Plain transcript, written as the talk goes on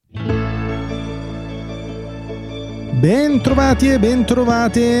Bentrovati e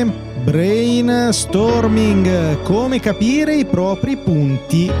bentrovate, brainstorming, come capire i propri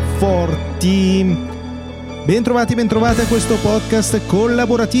punti forti. Bentrovati, bentrovate a questo podcast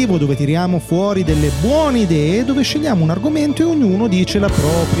collaborativo dove tiriamo fuori delle buone idee, dove scegliamo un argomento e ognuno dice la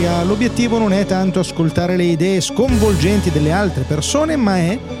propria. L'obiettivo non è tanto ascoltare le idee sconvolgenti delle altre persone, ma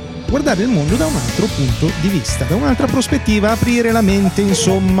è guardare il mondo da un altro punto di vista, da un'altra prospettiva, aprire la mente,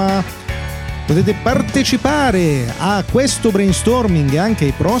 insomma. Potete partecipare a questo brainstorming e anche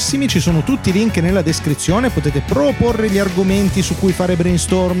ai prossimi, ci sono tutti i link nella descrizione, potete proporre gli argomenti su cui fare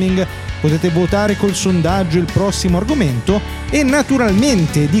brainstorming, potete votare col sondaggio il prossimo argomento e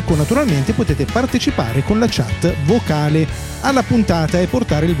naturalmente, potete partecipare con la chat vocale alla puntata e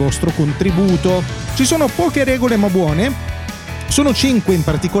portare il vostro contributo. Ci sono poche regole ma buone, sono 5 in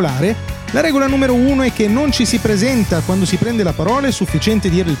particolare. La regola numero 1 è che non ci si presenta quando si prende la parola, è sufficiente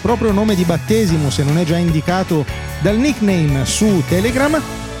dire il proprio nome di battesimo se non è già indicato dal nickname su Telegram.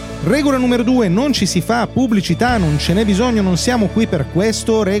 Regola numero 2, non ci si fa pubblicità, non ce n'è bisogno, non siamo qui per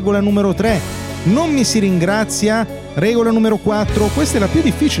questo. Regola numero 3, non mi si ringrazia. Regola numero 4, questa è la più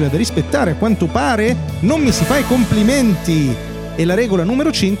difficile da rispettare a quanto pare, non mi si fa i complimenti. E la regola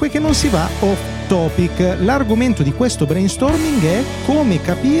numero 5 è che non si va off topic. L'argomento di questo brainstorming è come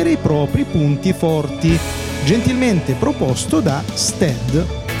capire i propri punti forti, gentilmente proposto da Sted.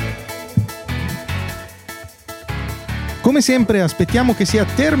 Come sempre aspettiamo che sia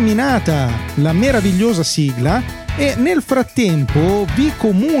terminata la meravigliosa sigla e nel frattempo vi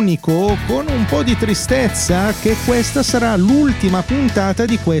comunico con un po' di tristezza che questa sarà l'ultima puntata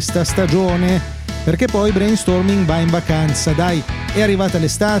di questa stagione, perché poi brainstorming va in vacanza. Dai, è arrivata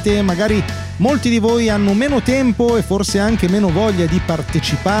l'estate, magari molti di voi hanno meno tempo e forse anche meno voglia di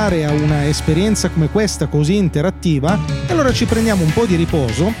partecipare a una esperienza come questa così interattiva, e allora ci prendiamo un po' di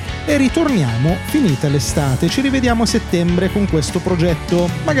riposo e ritorniamo finita l'estate. Ci rivediamo a settembre con questo progetto,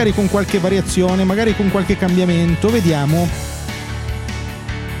 magari con qualche variazione, magari con qualche cambiamento, vediamo.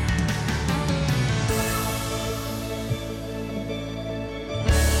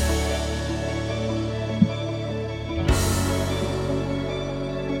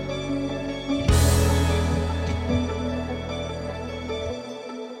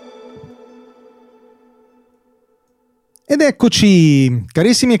 Ed eccoci,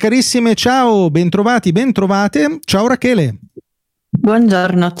 carissimi e carissime, ciao, bentrovati, bentrovate. Ciao Rachele.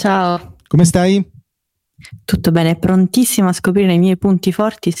 Buongiorno, ciao. Come stai? Tutto bene, prontissima a scoprire i miei punti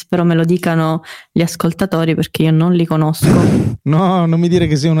forti, spero me lo dicano gli ascoltatori perché io non li conosco. No, non mi dire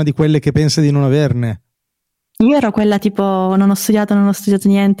che sei una di quelle che pensa di non averne. Io ero quella tipo non ho studiato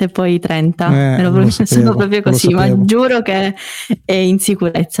niente, poi 30. Sono proprio così, ma giuro che è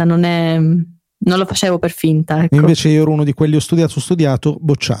insicurezza, non lo facevo per finta, ecco. Invece io ero uno di quelli ho studiato,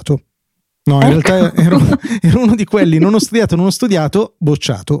 bocciato. No, in realtà ero uno di quelli non ho studiato,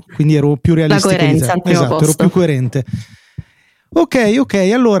 bocciato, quindi ero più realistico. La coerenza al primo esatto, posto. Ero più coerente. Ok,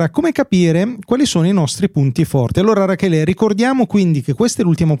 allora come capire quali sono i nostri punti forti? Allora Rachele, ricordiamo quindi che questa è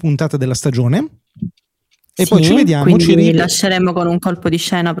l'ultima puntata della stagione. E sì, poi ci vediamo. Quindi lasceremo con un colpo di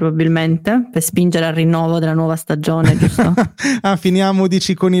scena probabilmente per spingere al rinnovo della nuova stagione, giusto? Finiamo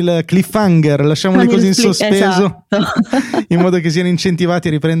dici con il cliffhanger, lasciamoli così in sospeso, esatto. In modo che siano incentivati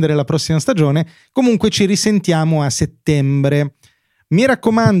a riprendere la prossima stagione. Comunque ci risentiamo a settembre. Mi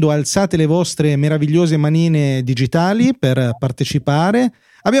raccomando, alzate le vostre meravigliose manine digitali per partecipare.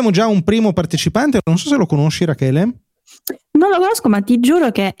 Abbiamo già un primo partecipante, non so se lo conosci Rachele. Non lo conosco, ma ti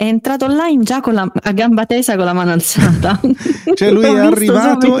giuro che è entrato online già a gamba tesa con la mano alzata. Cioè lui è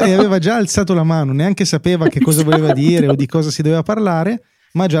arrivato e aveva già alzato la mano, neanche sapeva che cosa voleva dire o di cosa si doveva parlare,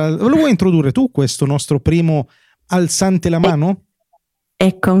 ma già lo vuoi introdurre tu questo nostro primo alzante la mano?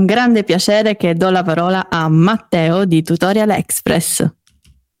 È con grande piacere che do la parola a Matteo di Tutorial Express.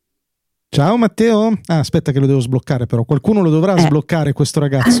 Ciao Matteo. Aspetta che lo devo sbloccare però, qualcuno lo dovrà sbloccare questo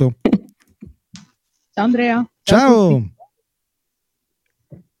ragazzo. Ciao Andrea. Ciao.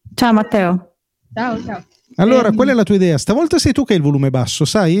 Ciao Matteo. Ciao. Allora, qual è la tua idea? Stavolta sei tu che hai il volume basso,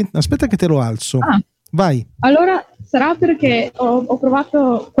 sai? Aspetta che te lo alzo. Vai. Allora, sarà perché ho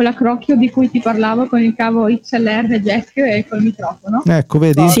provato quell'accrocchio di cui ti parlavo con il cavo XLR jack e col microfono. Ecco,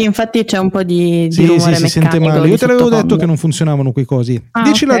 vedi? Sì, infatti c'è un po' di rumore meccanico. Si sente male. Io te l'avevo detto che non funzionavano quei cosi.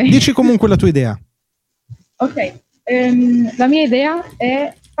 Dici comunque la tua idea. Ok, la mia idea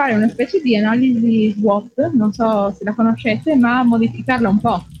è fare una specie di analisi SWOT, non so se la conoscete, ma modificarla un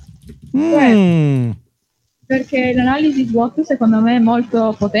po'. Perché l'analisi SWOT secondo me è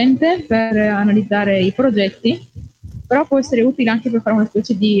molto potente per analizzare i progetti, però può essere utile anche per fare una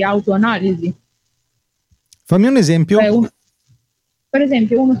specie di autoanalisi. Fammi un esempio. per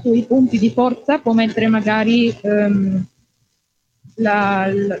esempio uno sui punti di forza può mettere magari la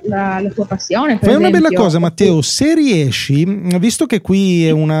sua passione. Fai una bella cosa, Matteo, se riesci, visto che qui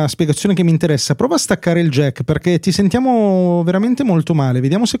è una spiegazione che mi interessa, prova a staccare il jack perché ti sentiamo veramente molto male.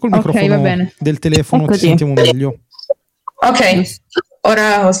 Vediamo se col microfono del telefono ti sentiamo meglio. Ok,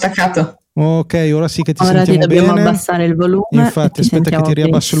 ora ho staccato. Ok, ora sì che ti ora sentiamo bene. Dobbiamo abbassare il volume. Infatti, aspetta che ti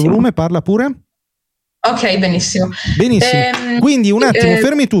riabbasso il volume, parla pure. Ok, benissimo. Quindi un attimo,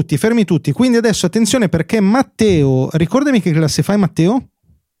 fermi tutti. Quindi adesso attenzione perché Matteo, ricordami che classe fai, Matteo?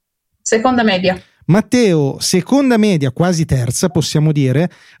 Seconda media. Matteo, seconda media, quasi terza possiamo dire,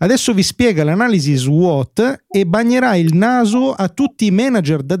 adesso vi spiega l'analisi SWOT e bagnerà il naso a tutti i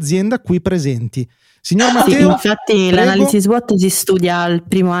manager d'azienda qui presenti. Signor Matteo, sì, infatti l'analisi SWOT si studia al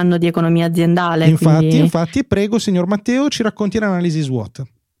primo anno di economia aziendale. Infatti, prego signor Matteo, ci racconti l'analisi SWOT.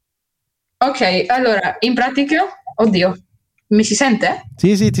 Ok, allora, in pratica, oddio, mi si sente?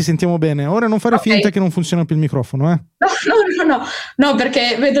 Sì, ti sentiamo bene. Ora non fare finta che non funziona più il microfono, eh? No,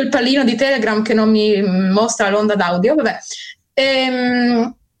 perché vedo il pallino di Telegram che non mi mostra l'onda d'audio, vabbè.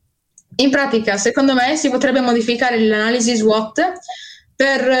 In pratica, secondo me, si potrebbe modificare l'analisi SWOT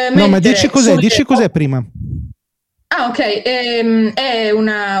per no, ma dici cos'è prima. Ah, ok, è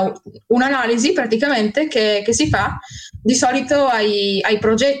un'analisi praticamente che si fa di solito ai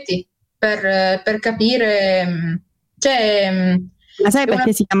progetti per capire, cioè... Ma sai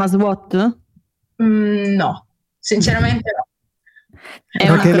perché si chiama SWOT? No, sinceramente no.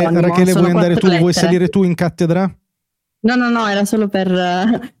 Rachele, vuoi andare tu? Vuoi salire tu in cattedra? No, era solo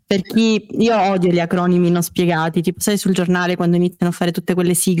per chi... Io odio gli acronimi non spiegati, tipo sai sul giornale quando iniziano a fare tutte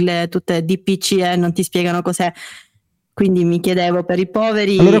quelle sigle, tutte DPCE, non ti spiegano cos'è. Quindi mi chiedevo per i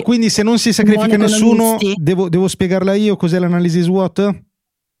poveri... Allora quindi se non si sacrifica nessuno, devo spiegarla io cos'è l'analisi SWOT?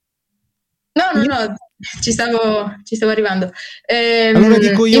 No, ci stavo arrivando. Allora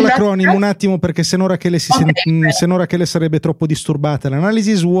dico io l'acronimo un attimo perché sennò Rachele, sennò Rachele sarebbe troppo disturbata.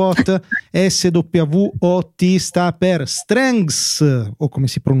 L'analisi SWOT SWOT sta per strengths o come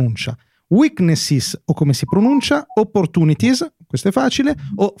si pronuncia, weaknesses o come si pronuncia, opportunities, questo è facile,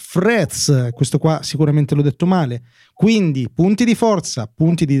 o threats, questo qua sicuramente l'ho detto male. Quindi punti di forza,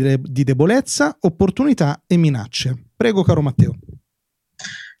 punti di debolezza, opportunità e minacce. Prego caro Matteo.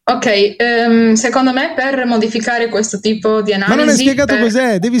 Ok, secondo me per modificare questo tipo di analisi... Ma non hai spiegato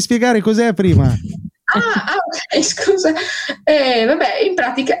cos'è, devi spiegare cos'è prima. Ok, scusa. Vabbè, in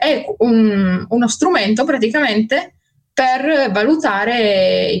pratica è uno strumento praticamente per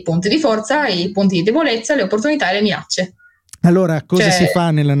valutare i punti di forza, i punti di debolezza, le opportunità e le minacce. Allora, cosa si fa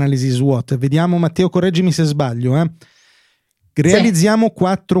nell'analisi SWOT? Vediamo, Matteo, correggimi se sbaglio. Realizziamo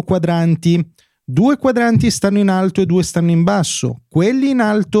 4 quadranti. 2 quadranti stanno in alto e 2 stanno in basso. Quelli in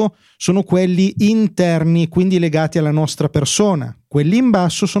alto sono quelli interni, quindi legati alla nostra persona. Quelli in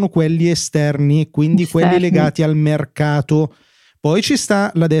basso sono quelli esterni, quindi quelli legati al mercato. Poi ci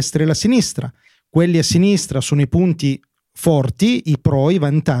sta la destra e la sinistra. Quelli a sinistra sono i punti forti, i pro, i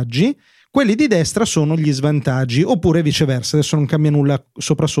vantaggi. Quelli di destra sono gli svantaggi, oppure viceversa, adesso non cambia nulla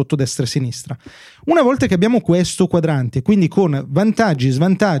sopra sotto destra e sinistra. Una volta che abbiamo questo quadrante, quindi con vantaggi,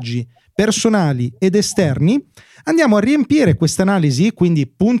 svantaggi personali ed esterni, andiamo a riempire questa analisi, quindi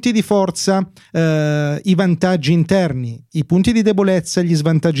punti di forza, i vantaggi interni, i punti di debolezza, gli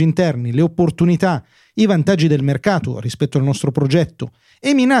svantaggi interni, le opportunità, i vantaggi del mercato rispetto al nostro progetto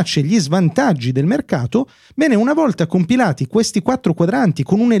e minacce, gli svantaggi del mercato. Bene, una volta compilati questi 4 quadranti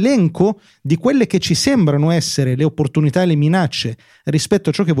con un elenco di quelle che ci sembrano essere le opportunità e le minacce rispetto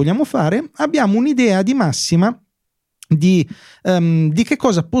a ciò che vogliamo fare, abbiamo un'idea di massima di che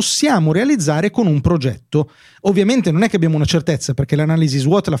cosa possiamo realizzare con un progetto. Ovviamente non è che abbiamo una certezza, perché l'analisi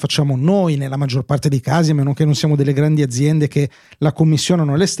SWOT la facciamo noi nella maggior parte dei casi, a meno che non siamo delle grandi aziende che la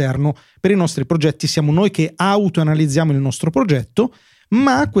commissionano all'esterno. Per i nostri progetti siamo noi che autoanalizziamo il nostro progetto,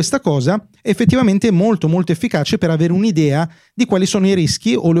 ma questa cosa effettivamente è molto molto efficace per avere un'idea di quali sono i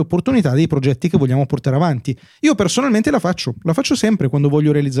rischi o le opportunità dei progetti che vogliamo portare avanti. Io personalmente la faccio sempre quando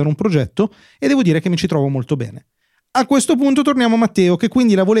voglio realizzare un progetto e devo dire che mi ci trovo molto bene. A questo punto torniamo a Matteo, che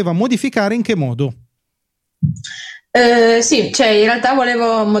quindi la voleva modificare in che modo? Sì, cioè in realtà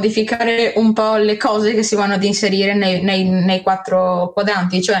volevo modificare un po' le cose che si vanno ad inserire nei 4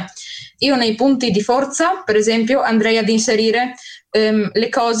 quadranti, cioè io nei punti di forza, per esempio, andrei ad inserire le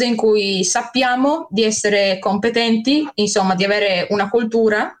cose in cui sappiamo di essere competenti, insomma di avere una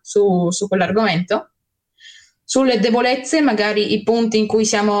cultura su quell'argomento. Sulle debolezze, magari i punti in cui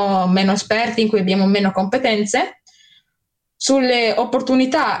siamo meno esperti, in cui abbiamo meno competenze. Sulle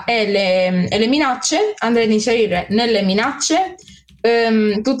opportunità e le minacce, andrei ad inserire nelle minacce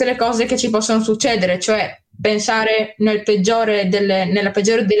tutte le cose che ci possono succedere, cioè pensare nella peggiore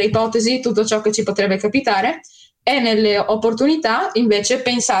delle ipotesi tutto ciò che ci potrebbe capitare, e nelle opportunità invece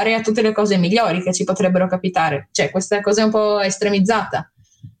pensare a tutte le cose migliori che ci potrebbero capitare. Cioè, questa cosa è un po' estremizzata,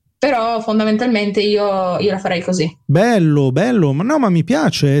 però fondamentalmente io la farei così. Bello, ma mi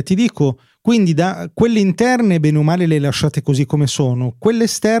piace, ti dico. Quindi quelle interne bene o male le lasciate così come sono, quelle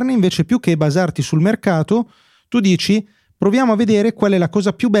esterne invece, più che basarti sul mercato, tu dici proviamo a vedere qual è la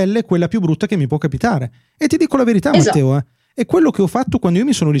cosa più bella e quella più brutta che mi può capitare. E ti dico la verità, esatto. Matteo, è quello che ho fatto quando io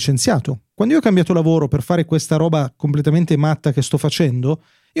mi sono licenziato. Quando io ho cambiato lavoro per fare questa roba completamente matta che sto facendo,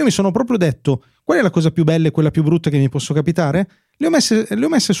 io mi sono proprio detto qual è la cosa più bella e quella più brutta che mi posso capitare. Le ho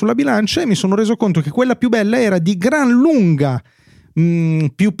messe sulla bilancia e mi sono reso conto che quella più bella era di gran lunga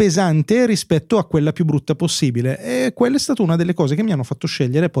più pesante rispetto a quella più brutta possibile, e quella è stata una delle cose che mi hanno fatto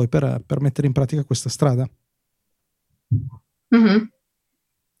scegliere poi per mettere in pratica questa strada. Mm-hmm.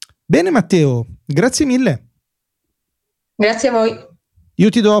 Bene Matteo, grazie mille. Grazie a voi. Io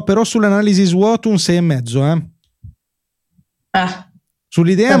ti do però sull'analisi SWOT un 6,5.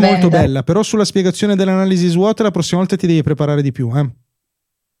 Sull'idea è molto bella, però sulla spiegazione dell'analisi SWOT la prossima volta ti devi preparare di più.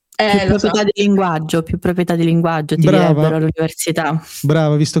 Più proprietà di linguaggio ti direbbero all'università.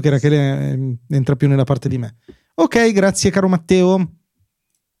 Brava, visto che Rachele entra più nella parte di me. Ok, grazie caro Matteo.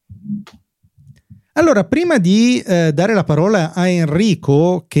 Allora, prima di dare la parola a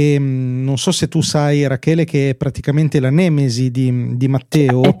Enrico, che non so se tu sai, Rachele, che è praticamente la nemesi di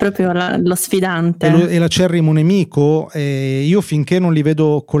Matteo. È proprio lo sfidante. È l'acerrimo nemico. Io finché non li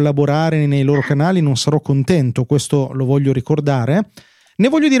vedo collaborare nei loro canali non sarò contento, questo lo voglio ricordare. Ne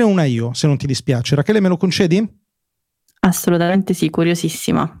voglio dire una io, se non ti dispiace. Rachele, me lo concedi? Assolutamente sì,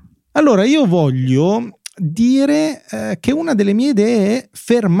 curiosissima. Allora, io voglio dire che una delle mie idee è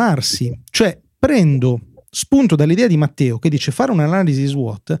fermarsi. Cioè, prendo spunto dall'idea di Matteo che dice fare un'analisi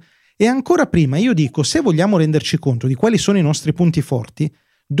SWOT, e ancora prima io dico, se vogliamo renderci conto di quali sono i nostri punti forti,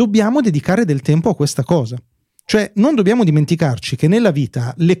 dobbiamo dedicare del tempo a questa cosa. Cioè, non dobbiamo dimenticarci che nella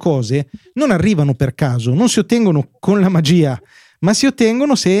vita le cose non arrivano per caso, non si ottengono con la magia, ma si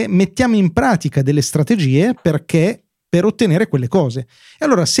ottengono se mettiamo in pratica delle strategie per ottenere quelle cose. E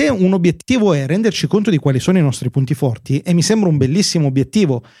allora, se un obiettivo è renderci conto di quali sono i nostri punti forti, e mi sembra un bellissimo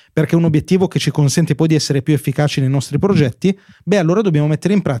obiettivo, perché è un obiettivo che ci consente poi di essere più efficaci nei nostri progetti, allora dobbiamo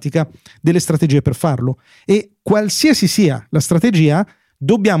mettere in pratica delle strategie per farlo. E qualsiasi sia la strategia,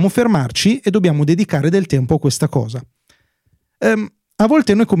 dobbiamo fermarci e dobbiamo dedicare del tempo a questa cosa. A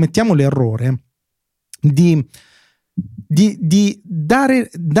volte noi commettiamo l'errore di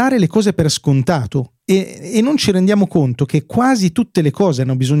dare le cose per scontato e non ci rendiamo conto che quasi tutte le cose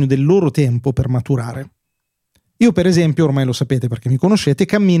hanno bisogno del loro tempo per maturare. Io per esempio, ormai lo sapete perché mi conoscete,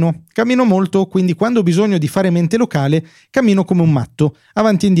 cammino molto, quindi quando ho bisogno di fare mente locale cammino come un matto,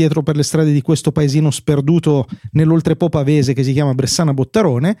 avanti e indietro per le strade di questo paesino sperduto nell'oltrepo pavese che si chiama Bressana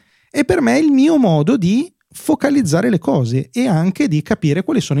Bottarone, e per me è il mio modo di focalizzare le cose e anche di capire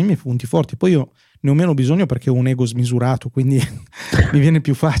quali sono i miei punti forti. Poi io ne ho meno bisogno perché ho un ego smisurato, quindi mi viene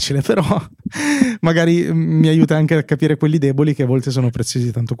più facile, però magari mi aiuta anche a capire quelli deboli che a volte sono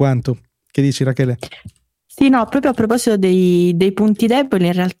preziosi tanto quanto. Che dici, Rachele? Sì, no, proprio a proposito dei punti deboli,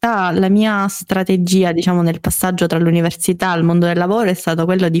 in realtà la mia strategia, diciamo, nel passaggio tra l'università al mondo del lavoro è stato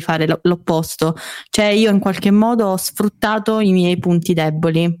quello di fare l'opposto. Cioè io in qualche modo ho sfruttato i miei punti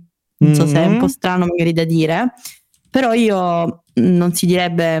deboli. Non so se è un po' strano magari da dire, però io non si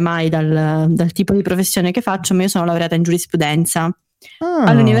direbbe mai dal tipo di professione che faccio, ma io sono laureata in giurisprudenza.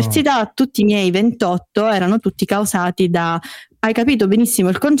 All'università tutti i miei 28 erano tutti causati da hai capito benissimo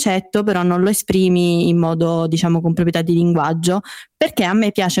il concetto, però non lo esprimi in modo, diciamo, con proprietà di linguaggio, perché a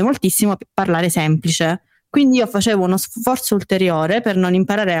me piace moltissimo parlare semplice. Quindi io facevo uno sforzo ulteriore per non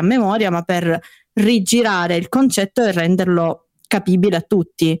imparare a memoria, ma per rigirare il concetto e renderlo capibile a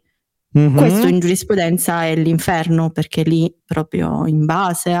tutti. Mm-hmm. Questo in giurisprudenza è l'inferno, perché lì proprio in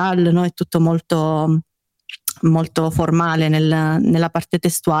base no, è tutto molto, molto formale nella parte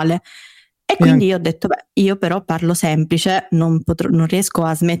testuale. E quindi io ho detto, io però parlo semplice, non riesco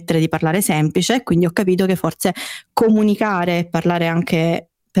a smettere di parlare semplice, e quindi ho capito che forse comunicare e parlare anche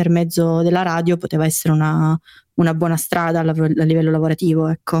per mezzo della radio poteva essere una buona strada a livello lavorativo,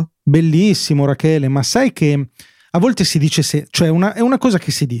 ecco. Bellissimo, Rachele, ma sai che a volte si dice, cioè è una cosa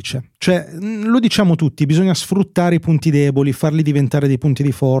che si dice, cioè lo diciamo tutti, bisogna sfruttare i punti deboli, farli diventare dei punti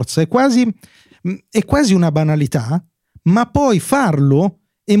di forza, è quasi una banalità, ma poi farlo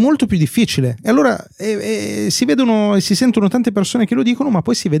è molto più difficile. E allora si vedono e si sentono tante persone che lo dicono, ma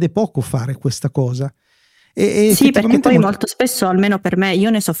poi si vede poco fare questa cosa. Sì, perché poi molto spesso, almeno per me, io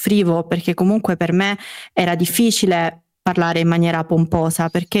ne soffrivo, perché comunque per me era difficile parlare in maniera pomposa,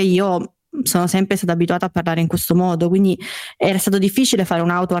 perché io sono sempre stata abituata a parlare in questo modo, quindi era stato difficile fare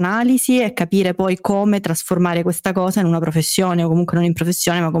un'autoanalisi e capire poi come trasformare questa cosa in una professione, o comunque non in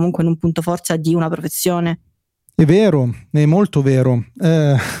professione, ma comunque in un punto forza di una professione. È vero, è molto vero.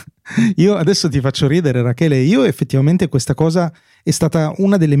 Io adesso ti faccio ridere, Rachele. Io effettivamente questa cosa è stata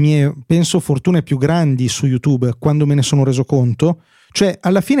una delle mie, penso, fortune più grandi su YouTube, quando me ne sono reso conto. Cioè,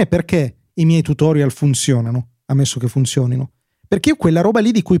 alla fine, perché i miei tutorial funzionano, ammesso che funzionino? Perché io quella roba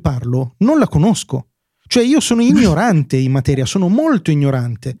lì di cui parlo non la conosco. Cioè, io sono ignorante in materia, sono molto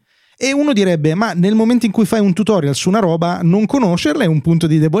ignorante. E uno direbbe, ma nel momento in cui fai un tutorial su una roba, non conoscerla è un punto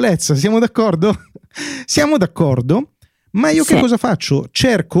di debolezza. Siamo d'accordo? Siamo d'accordo. Ma io che cosa faccio?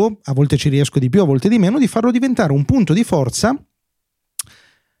 Cerco, a volte ci riesco di più, a volte di meno, di farlo diventare un punto di forza,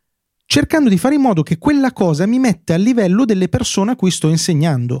 cercando di fare in modo che quella cosa mi metta a livello delle persone a cui sto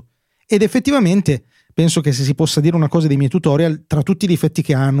insegnando. Ed effettivamente penso che se si possa dire una cosa dei miei tutorial, tra tutti i difetti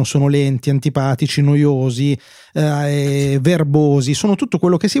che hanno, sono lenti, antipatici, noiosi, verbosi, sono tutto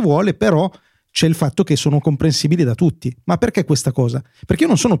quello che si vuole, però c'è il fatto che sono comprensibili da tutti. Ma perché questa cosa? Perché io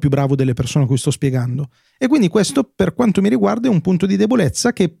non sono più bravo delle persone a cui sto spiegando. E quindi questo, per quanto mi riguarda, è un punto di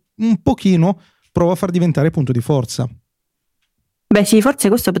debolezza che un pochino provo a far diventare punto di forza. Beh sì, forse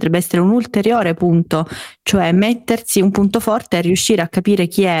questo potrebbe essere un ulteriore punto, cioè mettersi un punto forte e riuscire a capire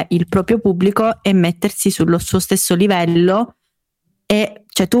chi è il proprio pubblico e mettersi sullo suo stesso livello, e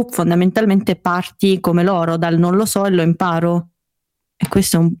cioè tu fondamentalmente parti come loro, dal non lo so e lo imparo, e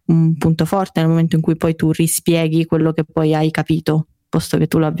questo è un punto forte nel momento in cui poi tu rispieghi quello che poi hai capito, posto che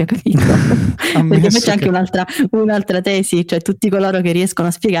tu lo abbia capito. Perché poi c'è anche un'altra tesi, cioè tutti coloro che riescono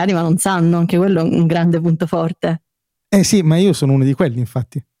a spiegare ma non sanno, anche quello è un grande punto forte. Sì, ma io sono uno di quelli,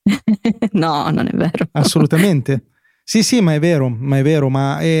 infatti. No, non è vero. Assolutamente. Sì, ma è vero,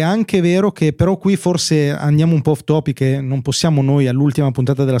 ma è anche vero che però qui forse andiamo un po' off topic, e non possiamo noi all'ultima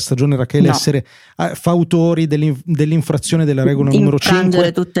puntata della stagione, Rachele, essere fautori dell'infrazione della regola numero 5.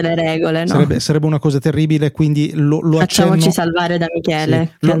 Infrangere tutte le regole, no? Sarebbe una cosa terribile, quindi lo Facciamoci accenno. salvare da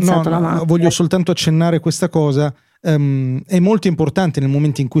Michele, che ha alzato la mano. Voglio soltanto accennare questa cosa. È molto importante nel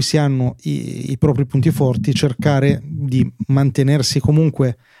momento in cui si hanno i propri punti forti cercare di mantenersi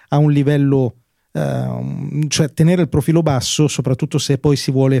comunque a un livello, cioè tenere il profilo basso, soprattutto se poi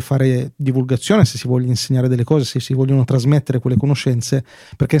si vuole fare divulgazione, se si vuole insegnare delle cose, se si vogliono trasmettere quelle conoscenze,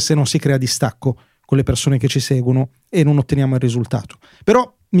 perché se no si crea distacco con le persone che ci seguono e non otteniamo il risultato.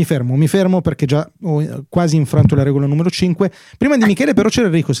 Però mi fermo perché già ho quasi infranto la regola numero 5. Prima di Michele però c'era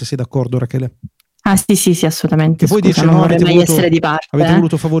Enrico, se sei d'accordo, Rachele. Ah sì, assolutamente. E poi dice, non vorrei mai essere di parte. Avete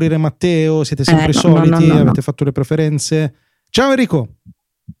voluto favorire Matteo, siete sempre i soliti, no. Avete fatto le preferenze. Ciao Enrico.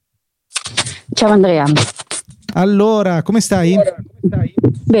 Ciao Andrea. Allora, come stai?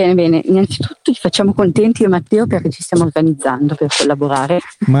 Bene. Innanzitutto ci facciamo contenti io e Matteo perché ci stiamo organizzando per collaborare.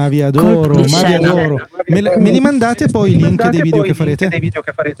 Ma vi adoro. Me li mandate poi i link dei video che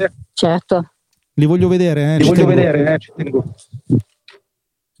farete? Certo. Li voglio vedere, ci tengo.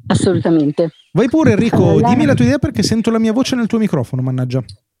 Assolutamente. Vai pure Enrico, dimmi la tua idea perché sento la mia voce nel tuo microfono, mannaggia.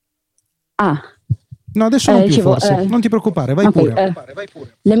 No, adesso non più forse, non ti preoccupare, vai pure.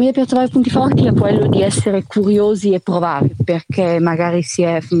 La mia idea per trovare punti forti è quello di essere curiosi e provare, perché magari si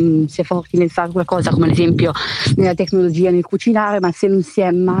è forti nel fare qualcosa, come ad esempio nella tecnologia, nel cucinare, ma se non si è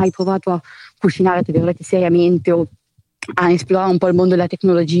mai provato a cucinare, tra virgolette, seriamente, o a esplorare un po' il mondo della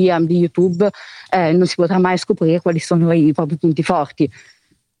tecnologia, di YouTube, non si potrà mai scoprire quali sono i propri punti forti.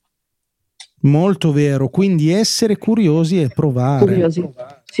 Molto vero, quindi essere curiosi e provare. Curiosi,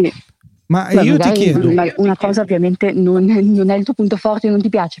 sì. Ma io ti chiedo, una cosa ovviamente non è il tuo punto forte, non ti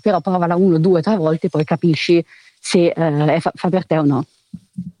piace, però provala 1, 2, 3 volte e poi capisci se fa per te o no.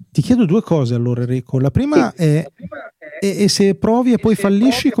 Ti chiedo due cose allora Enrico. La prima è se provi e poi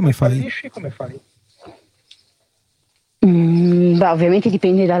fallisci, come fai? Ovviamente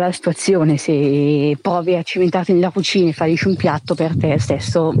dipende dalla situazione. Se provi a cimentarti nella cucina e fallisci un piatto, per te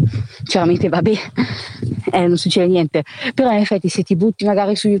stesso chiaramente vabbè, non succede niente. Però in effetti se ti butti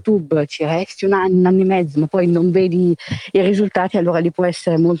magari su YouTube, ci resti un anno e mezzo ma poi non vedi i risultati, allora lì può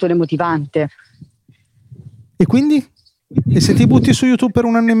essere molto demotivante. E quindi? E se ti butti su YouTube per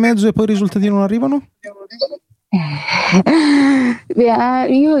un anno e mezzo e poi i risultati non arrivano?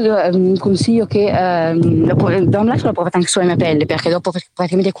 Io consiglio che da un lato l'ho provata anche sulla mia pelle, perché dopo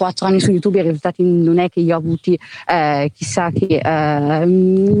praticamente 4 anni su YouTube i risultati non è che io ho avuti chissà che. Il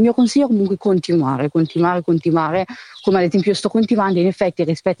mio consiglio è comunque continuare, come ad esempio io sto continuando. In effetti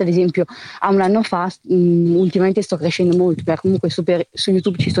rispetto ad esempio a un anno fa, ultimamente sto crescendo molto, perché comunque su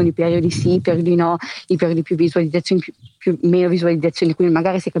YouTube ci sono i periodi sì, i periodi no, i periodi più visualizzazioni, meno visualizzazioni, quindi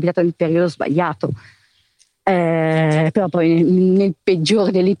magari si è capitato nel periodo sbagliato. Però poi nel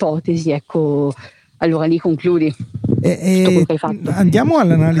peggiore delle ipotesi, ecco, allora lì concludi. Andiamo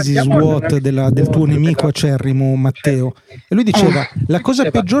all'analisi SWOT del tuo nemico acerrimo Matteo, e lui diceva la cosa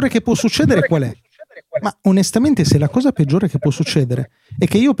peggiore che può succedere qual è? Ma onestamente, se la cosa peggiore che può succedere è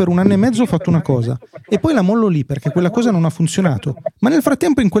che io per 1 anno e mezzo ho fatto una cosa e poi la mollo lì perché quella cosa non ha funzionato, ma nel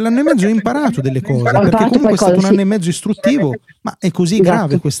frattempo in quell'anno e mezzo ho imparato delle cose, perché comunque è stato un anno e mezzo istruttivo. Ma è così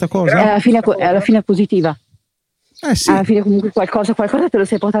grave questa cosa? Alla fine è positiva. Sì. Alla fine comunque qualcosa te lo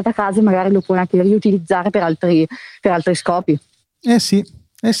sei portato a casa e magari lo puoi anche riutilizzare per altri scopi. Sì,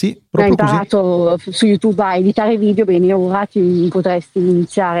 hai proprio imparato così. Su YouTube a editare video, bene, ora potresti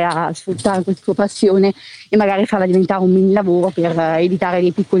iniziare a sfruttare questa tua passione e magari farla diventare un mini lavoro per editare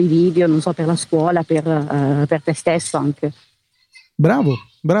dei piccoli video, non so, per la scuola, per te stesso anche. Bravo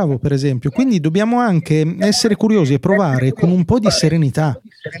per esempio. Quindi dobbiamo anche essere curiosi e provare con un po' di serenità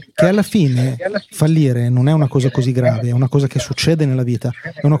che alla fine fallire non è una cosa così grave, è una cosa che succede nella vita,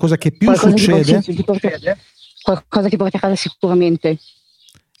 è una cosa che più succede, qualcosa che porti a casa sicuramente.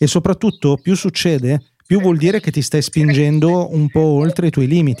 E soprattutto più succede, più vuol dire che ti stai spingendo un po' oltre i tuoi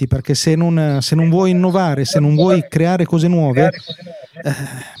limiti, perché se non vuoi innovare, se non vuoi creare cose nuove,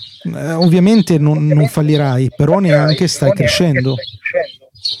 ovviamente non fallirai, però neanche stai crescendo.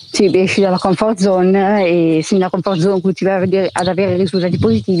 Sì, esci dalla comfort zone e se nella comfort zone continui ad avere risultati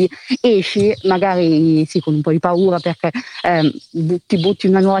positivi, esci magari sì con un po' di paura perché ti butti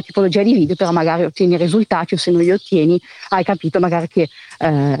una nuova tipologia di video, però magari ottieni risultati, o se non li ottieni hai capito magari che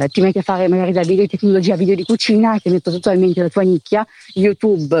ti metti a fare magari da video di tecnologia, video di cucina, che hai totalmente la tua nicchia,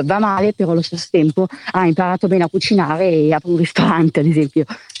 YouTube va male, però allo stesso tempo hai imparato bene a cucinare e apri un ristorante ad esempio.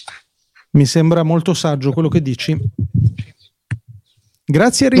 Mi sembra molto saggio quello che dici.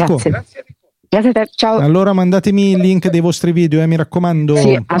 Grazie Enrico. Grazie a te, ciao. Allora mandatemi il link dei vostri video, mi raccomando.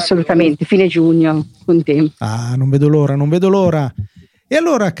 Sì, assolutamente, fine giugno, con te. Non vedo l'ora. E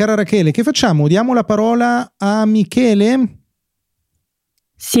allora, cara Rachele, che facciamo? Diamo la parola a Michele?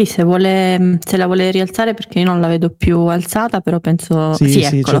 Sì, se la vuole rialzare, perché io non la vedo più alzata, però penso... Sì,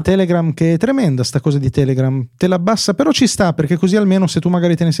 eccolo. c'è Telegram, che è tremenda sta cosa di Telegram. Te la abbassa, però ci sta, perché così almeno se tu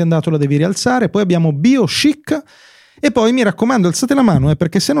magari te ne sei andato la devi rialzare. Poi abbiamo BioChic. E poi mi raccomando, alzate la mano,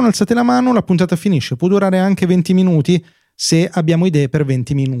 perché se non alzate la mano la puntata finisce. Può durare anche 20 minuti se abbiamo idee per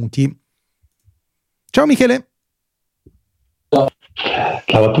 20 minuti. Ciao Michele. Ciao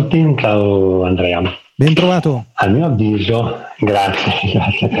a tutti, ciao Andrea. Ben trovato. A mio avviso, grazie.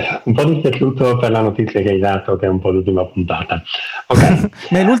 Un po' dispiaciuto per la notizia che hai dato, che è un po' l'ultima puntata. Okay.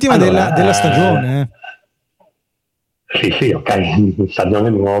 Ma è l'ultima della stagione. Sì, ok,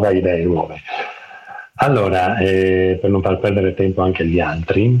 stagione nuova, idee nuove. Allora, per non far perdere tempo anche agli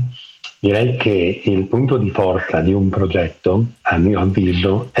altri, direi che il punto di forza di un progetto, a mio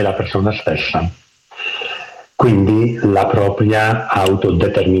avviso, è la persona stessa. Quindi la propria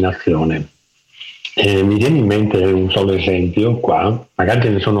autodeterminazione. Mi viene in mente un solo esempio qua, magari ce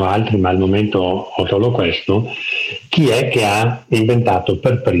ne sono altri, ma al momento ho solo questo. Chi è che ha inventato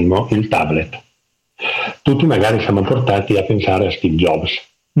per primo il tablet? Tutti magari siamo portati a pensare a Steve Jobs.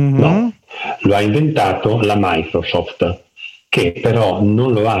 Mm-hmm. No, lo ha inventato la Microsoft, che però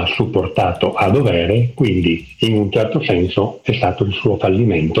non lo ha supportato a dovere, quindi in un certo senso è stato il suo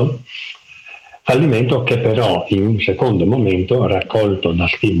fallimento che però in un secondo momento, raccolto da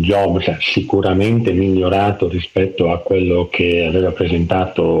Steve Jobs, sicuramente migliorato rispetto a quello che aveva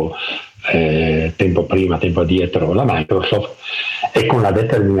presentato tempo prima, tempo addietro la Microsoft, e con la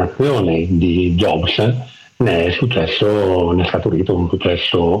determinazione di Jobs ne è scaturito un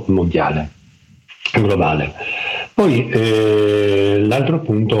successo mondiale, globale. Poi l'altro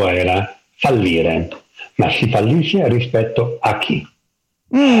punto era fallire, ma si fallisce rispetto a chi?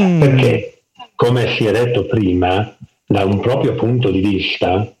 Perché, come si è detto prima, da un proprio punto di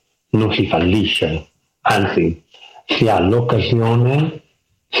vista non si fallisce, anzi si ha l'occasione,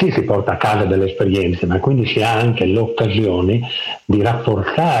 sì, si porta a casa delle esperienze, ma quindi si ha anche l'occasione di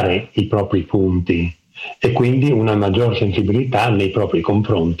rafforzare i propri punti e quindi una maggior sensibilità nei propri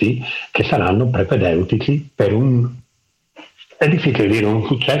confronti, che saranno propedeutici per è difficile dire un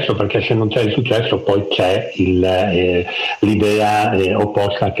successo, perché se non c'è il successo poi c'è l'idea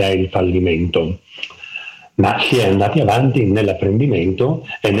opposta, che è il fallimento. Ma si è andati avanti nell'apprendimento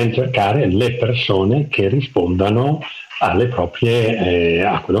e nel cercare le persone che rispondano alle proprie,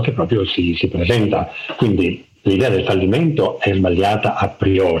 a quello che proprio si presenta. Quindi l'idea del fallimento è sbagliata a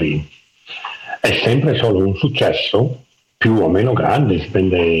priori. È sempre solo un successo, più o meno grande,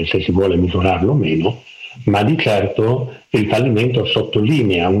 dipende se si vuole misurarlo o meno, ma di certo il fallimento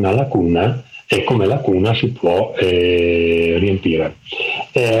sottolinea una lacuna e come lacuna si può riempire.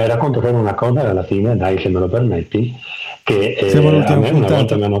 Racconto per una cosa alla fine, dai, se me lo permetti, che a me una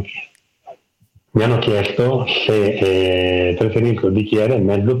volta mi hanno chiesto se preferisco il bicchiere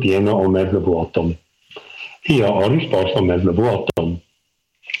mezzo pieno o mezzo vuoto. Io ho risposto mezzo vuoto.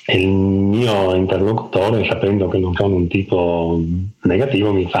 E il mio interlocutore, sapendo che non sono un tipo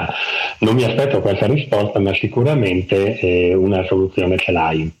negativo, mi fa: non mi aspetto questa risposta, ma sicuramente una soluzione ce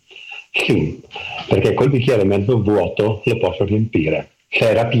l'hai. Sì, perché col bicchiere mezzo vuoto lo posso riempire. Se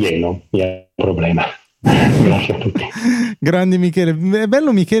era pieno, mi è un problema. Grazie a tutti. Grande Michele, è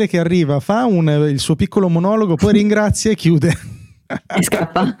bello Michele che arriva, fa il suo piccolo monologo, poi ringrazia e chiude. E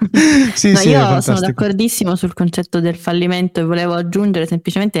scappa. Sì, no, sì, io sono d'accordissimo sul concetto del fallimento e volevo aggiungere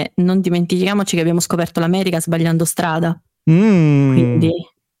semplicemente: non dimentichiamoci che abbiamo scoperto l'America sbagliando strada. Quindi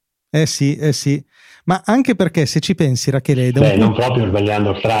sì. Ma anche perché, se ci pensi, Rachele, non proprio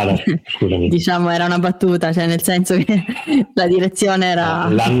sbagliando strada, scusami. Diciamo era una battuta, cioè nel senso che la direzione era...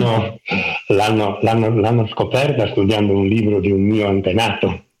 L'hanno scoperta studiando un libro di un mio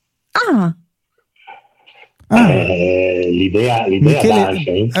antenato. L'idea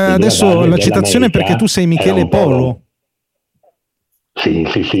Michele, adesso la citazione perché tu sei Michele Polo.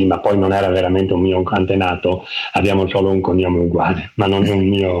 Sì, ma poi non era veramente un mio antenato, abbiamo solo un cognome uguale, ma non è un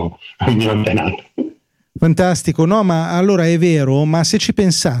mio antenato. Fantastico, no, ma allora è vero, ma se ci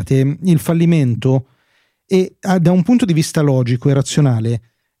pensate, il fallimento da un punto di vista logico e razionale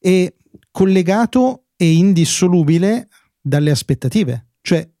è collegato e indissolubile dalle aspettative,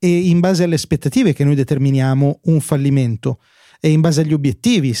 cioè è in base alle aspettative che noi determiniamo un fallimento, è in base agli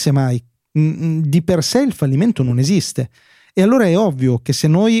obiettivi, semmai. Di per sé il fallimento non esiste. E allora è ovvio che se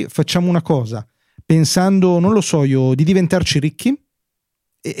noi facciamo una cosa pensando, non lo so io, di diventarci ricchi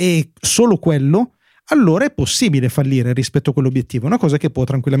e solo quello, allora è possibile fallire rispetto a quell'obiettivo. È una cosa che può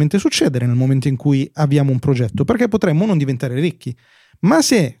tranquillamente succedere nel momento in cui abbiamo un progetto, perché potremmo non diventare ricchi. Ma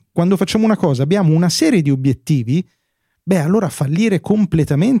se quando facciamo una cosa abbiamo una serie di obiettivi, allora fallire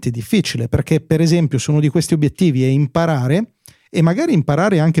completamente è difficile, perché per esempio se uno di questi obiettivi è imparare, e magari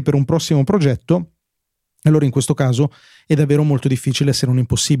imparare anche per un prossimo progetto, allora in questo caso è davvero molto difficile, se non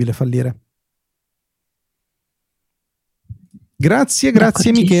impossibile, fallire. Grazie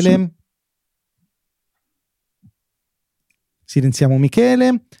Michele. Silenziamo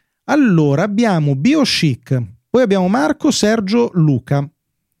Michele. Allora abbiamo BioChic, poi abbiamo Marco, Sergio, Luca.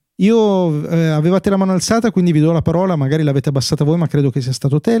 Io avevate la mano alzata, quindi vi do la parola, magari l'avete abbassata voi, ma credo che sia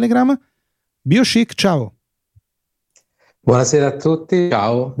stato Telegram. BioChic, ciao. Buonasera a tutti,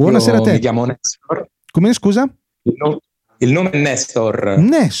 ciao. Buonasera a te. Mi chiamo Nestor. Come, scusa? Il nome è Nestor.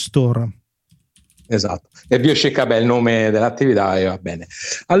 Nestor. Esatto. E BioChic è il nome dell'attività e va bene.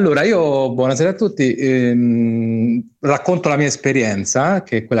 Allora, buonasera a tutti. Racconto la mia esperienza,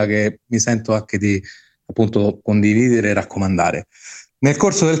 che è quella che mi sento anche di appunto condividere e raccomandare. Nel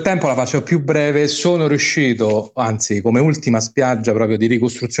corso del tempo, la faccio più breve, sono riuscito, anzi come ultima spiaggia proprio di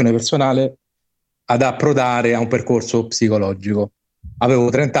ricostruzione personale, ad approdare a un percorso psicologico. Avevo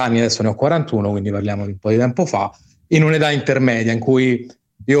 30 anni, adesso ne ho 41, quindi parliamo di un po' di tempo fa, in un'età intermedia in cui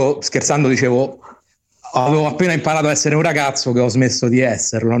io scherzando dicevo avevo appena imparato a essere un ragazzo che ho smesso di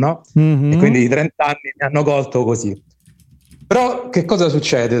esserlo, no? E quindi i 30 anni mi hanno colto così. Però che cosa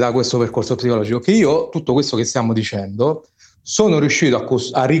succede da questo percorso psicologico? Che io, tutto questo che stiamo dicendo, sono riuscito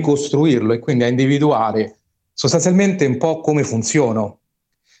a ricostruirlo e quindi a individuare sostanzialmente un po' come funziono.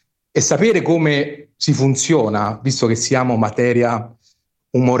 E sapere come si funziona, visto che siamo materia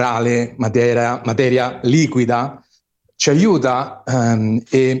umorale, materia liquida, ci aiuta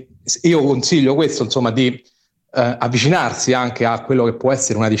e io consiglio questo, insomma, di avvicinarsi anche a quello che può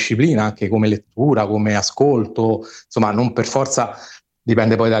essere una disciplina, anche come lettura, come ascolto, insomma, non per forza,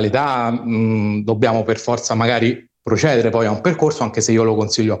 dipende poi dall'età, dobbiamo per forza magari procedere poi a un percorso, anche se io lo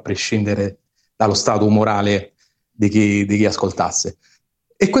consiglio a prescindere dallo stato umorale di chi ascoltasse.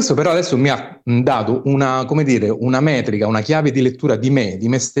 E questo però adesso mi ha dato una metrica, una chiave di lettura di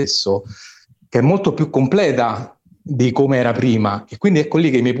me stesso, che è molto più completa di come era prima. E quindi ecco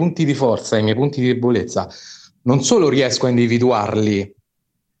lì che i miei punti di forza e i miei punti di debolezza non solo riesco a individuarli,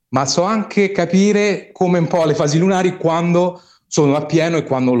 ma so anche capire come un po' le fasi lunari quando sono a pieno e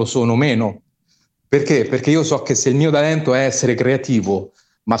quando lo sono meno. Perché? Perché io so che se il mio talento è essere creativo,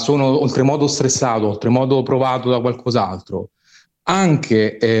 ma sono oltremodo stressato, oltremodo provato da qualcos'altro,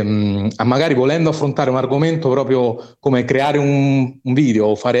 anche magari volendo affrontare un argomento proprio come creare un video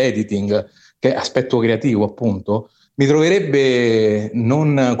o fare editing, che è aspetto creativo appunto, mi troverebbe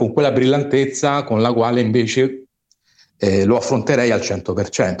non con quella brillantezza con la quale invece lo affronterei al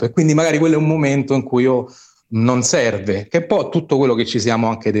 100%. E quindi magari quello è un momento in cui io non serve, che è un po' tutto quello che ci siamo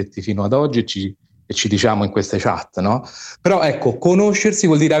anche detti fino ad oggi e e ci diciamo in queste chat, no? Però ecco, conoscersi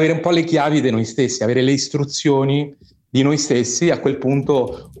vuol dire avere un po' le chiavi di noi stessi, avere le istruzioni di noi stessi, a quel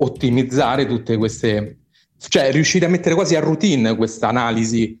punto ottimizzare tutte queste, cioè riuscire a mettere quasi a routine questa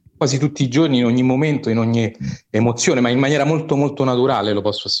analisi quasi tutti i giorni, in ogni momento, in ogni emozione, ma in maniera molto molto naturale, lo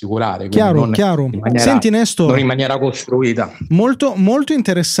posso assicurare. Chiaro. Senti Nestor, non in maniera costruita. Molto, molto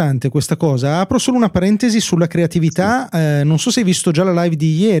interessante questa cosa. Apro solo una parentesi sulla creatività. Non so se hai visto già la live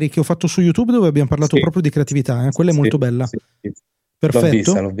di ieri che ho fatto su YouTube, dove abbiamo parlato proprio di creatività. Quella è molto bella. Sì.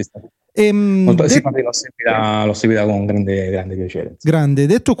 Perfetto. L'ho vista. L'ho seguita con grande piacere. Grande.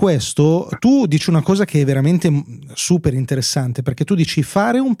 Detto questo, tu dici una cosa che è veramente super interessante, perché tu dici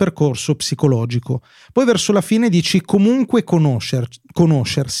fare un percorso psicologico, poi verso la fine dici comunque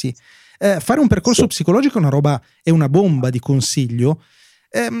conoscersi. Fare un percorso psicologico è una bomba di consiglio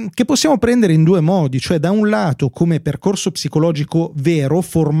che possiamo prendere in due modi, cioè da un lato come percorso psicologico vero,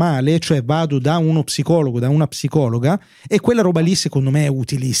 formale, cioè vado da uno psicologo, da una psicologa, e quella roba lì secondo me è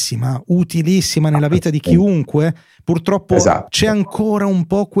utilissima nella vita di chiunque. Purtroppo c'è ancora un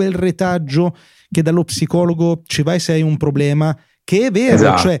po' quel retaggio che dallo psicologo ci vai se hai un problema, che è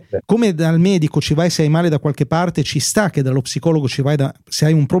vero, cioè come dal medico ci vai se hai male da qualche parte, ci sta che dallo psicologo ci vai se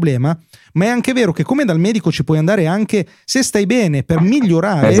hai un problema, ma è anche vero che come dal medico ci puoi andare anche se stai bene per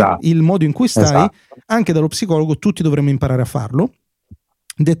migliorare il modo in cui stai, anche dallo psicologo tutti dovremmo imparare a farlo.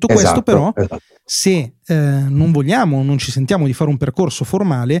 Detto questo però, se non ci sentiamo di fare un percorso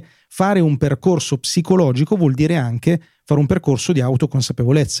formale, fare un percorso psicologico vuol dire anche fare un percorso di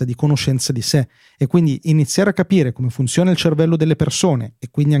autoconsapevolezza, di conoscenza di sé, e quindi iniziare a capire come funziona il cervello delle persone, e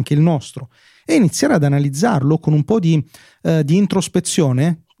quindi anche il nostro, e iniziare ad analizzarlo con un po' di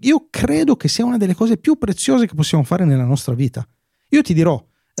introspezione. Io credo che sia una delle cose più preziose che possiamo fare nella nostra vita. Io ti dirò,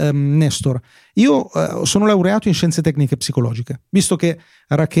 Nestor, io sono laureato in scienze tecniche psicologiche. Visto che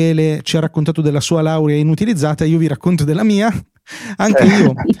Rachele ci ha raccontato della sua laurea inutilizzata, io vi racconto della mia. Anche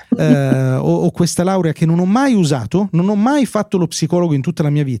io ho questa laurea che non ho mai usato, non ho mai fatto lo psicologo in tutta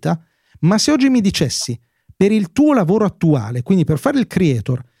la mia vita, ma se oggi mi dicessi per il tuo lavoro attuale, quindi per fare il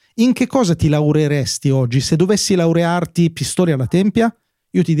creator, in che cosa ti laureeresti oggi? Se dovessi laurearti pistoli alla tempia,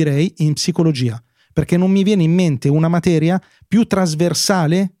 io ti direi in psicologia, perché non mi viene in mente una materia più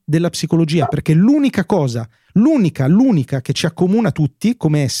trasversale della psicologia, perché l'unica che ci accomuna tutti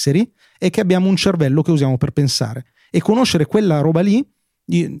come esseri è che abbiamo un cervello che usiamo per pensare, e conoscere quella roba lì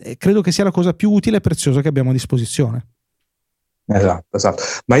credo che sia la cosa più utile e preziosa che abbiamo a disposizione. Esatto.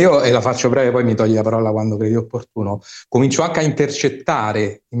 Ma io, e la faccio breve, poi mi togli la parola quando credi opportuno, comincio anche a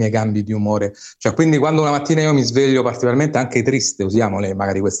intercettare i miei cambi di umore, cioè quindi quando una mattina io mi sveglio particolarmente anche triste, usiamole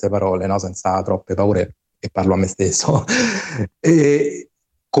magari queste parole, no? Senza troppe paure, e parlo a me stesso, e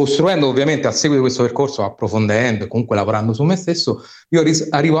costruendo ovviamente a seguito di questo percorso, approfondendo e comunque lavorando su me stesso, io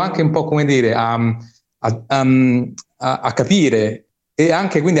arrivo anche un po', come dire, a capire e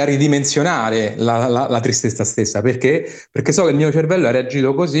anche quindi a ridimensionare la tristezza stessa, perché so che il mio cervello ha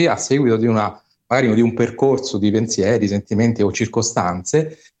reagito così a seguito di magari di un percorso di pensieri, sentimenti o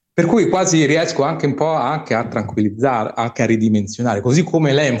circostanze, per cui quasi riesco anche un po' anche a tranquillizzare, anche a ridimensionare, così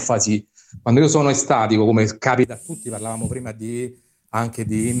come l'enfasi, quando io sono estatico, come capita a tutti, parlavamo prima anche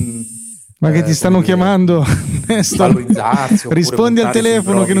di ma che ti stanno chiamando? Rispondi al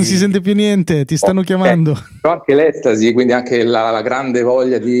telefono che non si sente più niente, ti stanno chiamando. Però anche l'estasi, quindi anche la grande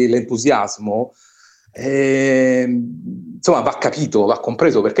voglia di l'entusiasmo, insomma va capito, va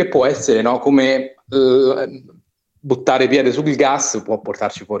compreso, perché può essere, no, come buttare piede sul gas può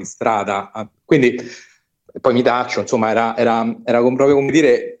portarci fuori strada. Quindi poi mi taccio, insomma era proprio, come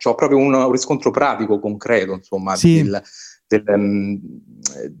dire, c'ho proprio un riscontro pratico, concreto, insomma,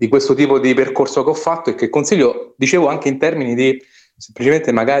 di questo tipo di percorso che ho fatto, e che consiglio, dicevo, anche in termini di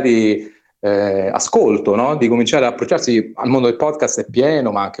semplicemente magari ascolto, no? Di cominciare ad approcciarsi al mondo del podcast, è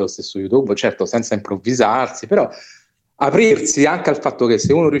pieno, ma anche lo stesso YouTube, certo senza improvvisarsi, però aprirsi anche al fatto che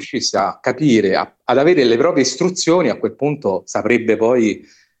se uno riuscisse a capire, ad avere le proprie istruzioni, a quel punto saprebbe poi,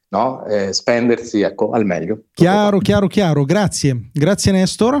 no, spendersi, ecco, al meglio. Chiaro, grazie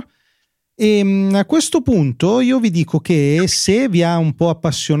Nestor. E a questo punto io vi dico che se vi ha un po'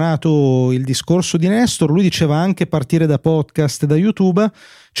 appassionato il discorso di Nestor, lui diceva anche partire da podcast, da YouTube,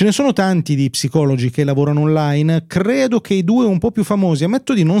 ce ne sono tanti di psicologi che lavorano online. Credo che i due un po' più famosi,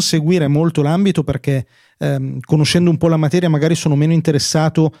 ammetto di non seguire molto l'ambito perché conoscendo un po' la materia magari sono meno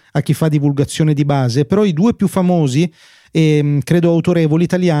interessato a chi fa divulgazione di base, però i due più famosi e credo autorevoli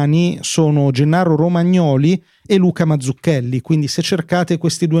italiani sono Gennaro Romagnoli e Luca Mazzucchelli, quindi se cercate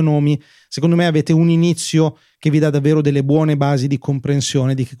questi due nomi secondo me avete un inizio che vi dà davvero delle buone basi di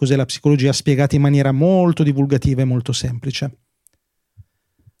comprensione di che cos'è la psicologia, spiegata in maniera molto divulgativa e molto semplice.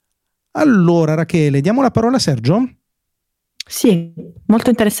 Allora, Rachele, diamo la parola a Sergio? Sì, molto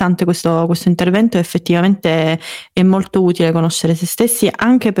interessante questo intervento, effettivamente è molto utile conoscere se stessi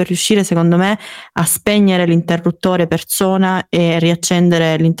anche per riuscire, secondo me, a spegnere l'interruttore persona e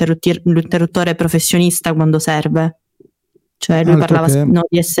riaccendere l'interruttore professionista quando serve. Cioè lui parlava no,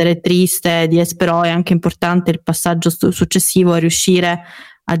 di essere triste, però è anche importante il passaggio successivo, a riuscire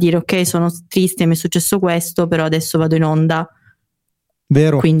a dire ok, sono triste, mi è successo questo, però adesso vado in onda.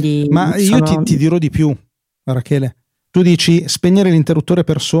 Vero, quindi ma io ti dirò di più, Rachele. Tu dici spegnere l'interruttore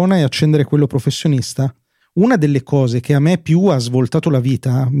persona e accendere quello professionista. Una delle cose che a me più ha svoltato la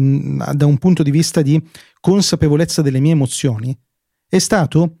vita, da un punto di vista di consapevolezza delle mie emozioni, è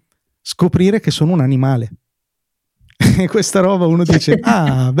stato scoprire che sono un animale. E questa roba uno dice,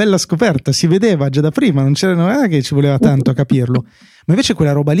 bella scoperta, si vedeva già da prima, non era che ci voleva tanto a capirlo. Ma invece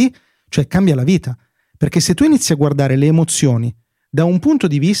quella roba lì, cioè, cambia la vita. Perché se tu inizi a guardare le emozioni da un punto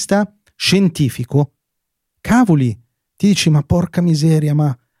di vista scientifico, cavoli, ti dici, ma porca miseria,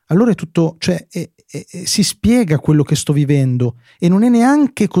 ma allora è tutto, cioè si spiega quello che sto vivendo e non è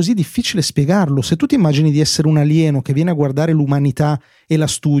neanche così difficile spiegarlo. Se tu ti immagini di essere un alieno che viene a guardare l'umanità e la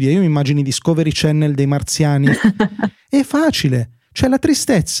studia, io mi immagini Discovery Channel dei marziani, è facile, cioè la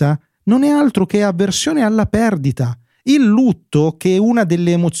tristezza non è altro che avversione alla perdita. Il lutto, che è una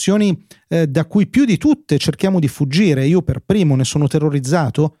delle emozioni da cui più di tutte cerchiamo di fuggire, io per primo ne sono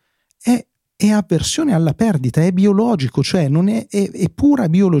terrorizzato, è avversione alla perdita, è biologico, cioè non è pura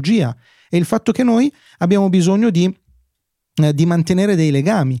biologia. È il fatto che noi abbiamo bisogno di mantenere dei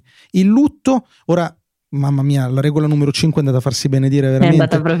legami. Il lutto, ora, mamma mia, la regola numero 5 è andata a farsi benedire veramente. È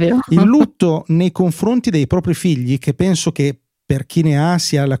andata proprio. Il lutto nei confronti dei propri figli, che penso che per chi ne ha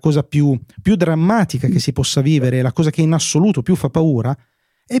sia la cosa più drammatica che si possa vivere, la cosa che in assoluto più fa paura,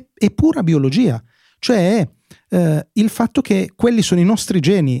 è pura biologia. Cioè è il fatto che quelli sono i nostri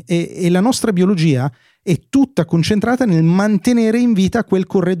geni e la nostra biologia è tutta concentrata nel mantenere in vita quel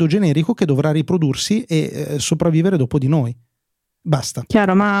corredo generico che dovrà riprodursi e sopravvivere dopo di noi. Basta.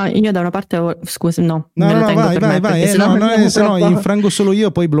 Chiaro, ma io da una parte scusa, no, vai, se no infrango solo io,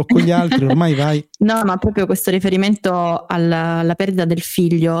 poi blocco gli altri, ormai vai. No, ma proprio questo riferimento alla perdita del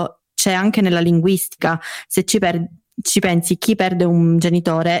figlio c'è anche nella linguistica. Se ci pensi, chi perde un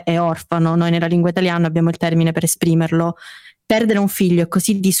genitore è orfano. Noi nella lingua italiana abbiamo il termine per esprimerlo. Perdere un figlio è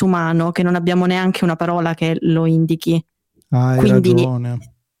così disumano che non abbiamo neanche una parola che lo indichi. Hai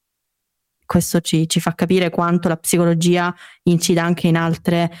ragione. Questo ci fa capire quanto la psicologia incida anche in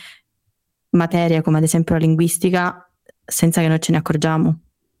altre materie, come ad esempio la linguistica, senza che noi ce ne accorgiamo.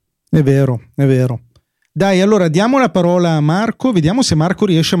 È vero. Dai, allora diamo la parola a Marco, vediamo se Marco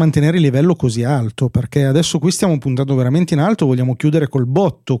riesce a mantenere il livello così alto, perché adesso qui stiamo puntando veramente in alto, vogliamo chiudere col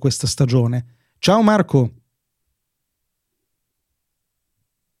botto questa stagione. Ciao Marco.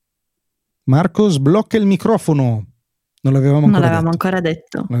 Marco, sblocca il microfono. Non l'avevamo ancora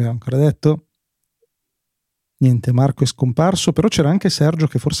detto. Niente, Marco è scomparso, però c'era anche Sergio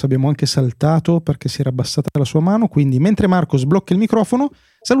che forse abbiamo anche saltato perché si era abbassata la sua mano, quindi mentre Marco sblocca il microfono,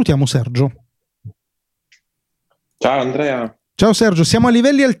 salutiamo Sergio. Ciao Andrea. Ciao Sergio, siamo a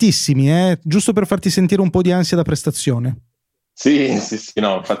livelli altissimi, giusto per farti sentire un po' di ansia da prestazione. Sì,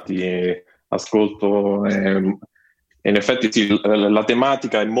 no, infatti ascolto e in effetti sì, la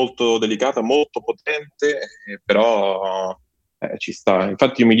tematica è molto delicata, molto potente, però ci sta.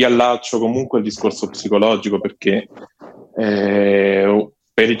 Infatti io mi riallaccio comunque al discorso psicologico perché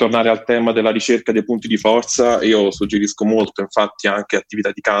per ritornare al tema della ricerca dei punti di forza, io suggerisco molto infatti anche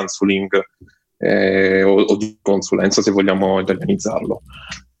attività di counseling o di consulenza, se vogliamo organizzarlo.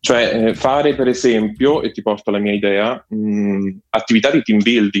 Cioè fare per esempio, e ti porto la mia idea, attività di team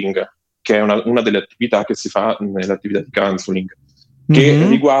building, che è una delle attività che si fa nell'attività di counseling, che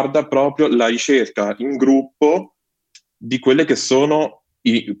riguarda proprio la ricerca in gruppo di quelle che sono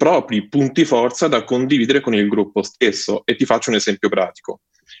i propri punti forza da condividere con il gruppo stesso. E ti faccio un esempio pratico.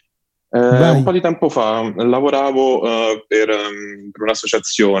 Un po' di tempo fa lavoravo per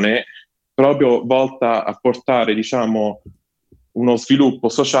un'associazione proprio volta a portare, diciamo, uno sviluppo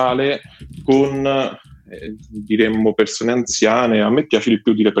sociale con diremmo persone anziane. A me piace di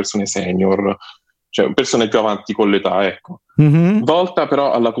più dire persone senior, cioè persone più avanti con l'età, ecco. Volta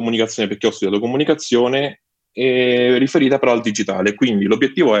però alla comunicazione, perché ho studiato comunicazione riferita però al digitale, quindi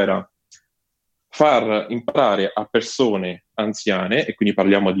l'obiettivo era far imparare a persone anziane, e quindi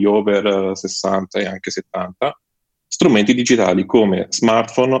parliamo di over 60 e anche 70, strumenti digitali come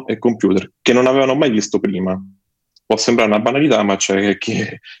smartphone e computer che non avevano mai visto prima. Può sembrare una banalità, ma c'è chi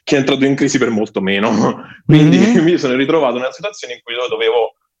è entrato in crisi per molto meno. Quindi mi sono ritrovato in una situazione in cui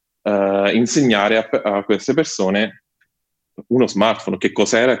dovevo insegnare a queste persone uno smartphone, che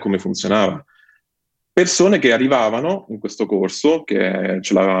cos'era e come funzionava. Persone che arrivavano in questo corso, che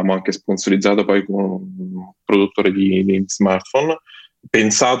ce l'avevamo anche sponsorizzato poi con un produttore di smartphone,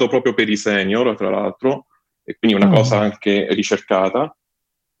 pensato proprio per i senior, tra l'altro, e quindi una cosa anche ricercata.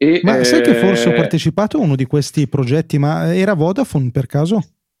 Ma sai che forse ho partecipato a uno di questi progetti, ma era Vodafone per caso?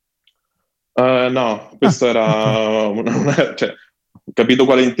 No, questo era... cioè, ho capito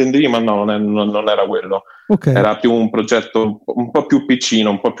quale intendevi, ma no, non era quello. Okay. Era più un progetto un po' più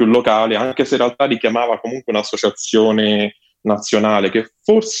piccino, un po' più locale, anche se in realtà richiamava comunque un'associazione nazionale, che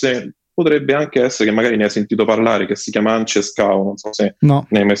forse potrebbe anche essere, che magari ne hai sentito parlare, che si chiama Ancescao, non so se ne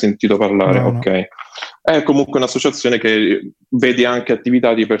hai mai sentito parlare. No, ok. No. È comunque un'associazione che vede anche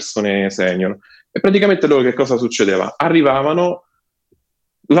attività di persone senior. E praticamente loro che cosa succedeva? Arrivavano,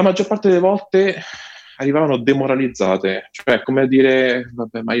 la maggior parte delle volte arrivavano demoralizzate, cioè come a dire,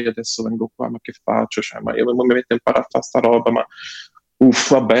 vabbè, ma io adesso vengo qua, ma che faccio? Cioè, ma io mi metto a imparare a fare sta roba, ma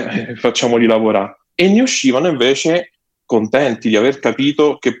vabbè, facciamoli lavorare. E ne uscivano invece contenti di aver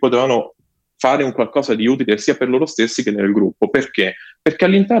capito che potevano fare un qualcosa di utile sia per loro stessi che nel gruppo. Perché? Perché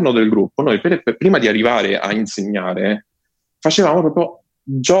all'interno del gruppo noi, prima di arrivare a insegnare, facevamo proprio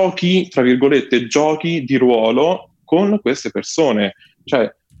giochi, tra virgolette, giochi di ruolo con queste persone.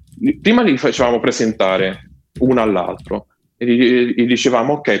 Cioè, prima li facevamo presentare uno all'altro e gli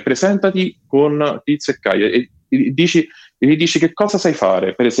dicevamo: ok, presentati con Tizio e Caio e gli dici che cosa sai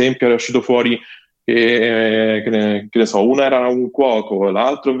fare. Per esempio era uscito fuori che ne so, uno era un cuoco,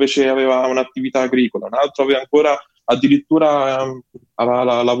 l'altro invece aveva un'attività agricola, un altro aveva ancora addirittura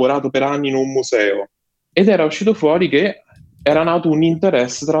aveva lavorato per anni in un museo, ed era uscito fuori che era nato un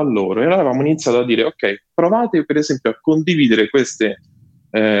interesse tra loro, e allora avevamo iniziato a dire: ok, provate per esempio a condividere queste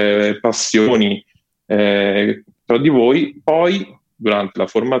passioni tra di voi, poi durante la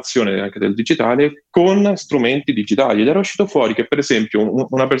formazione anche del digitale con strumenti digitali. Ed era uscito fuori che per esempio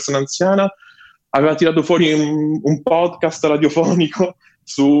una persona anziana aveva tirato fuori un podcast radiofonico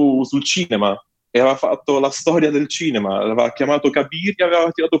sul cinema e aveva fatto la storia del cinema, aveva chiamato Capire,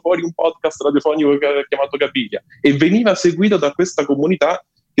 aveva tirato fuori un podcast radiofonico che aveva chiamato Capire, e veniva seguito da questa comunità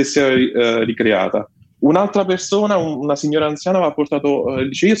che si è ricreata. Un'altra persona, una signora anziana, aveva portato,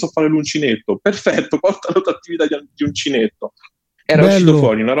 dice: io so fare l'uncinetto. Perfetto, porta l'attività di uncinetto. Era uscito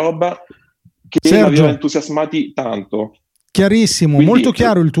fuori una roba che aveva entusiasmati tanto. Chiarissimo, quindi, molto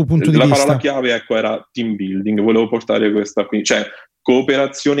chiaro il tuo punto di vista. La parola chiave, ecco, era team building. Volevo portare questa qui, cioè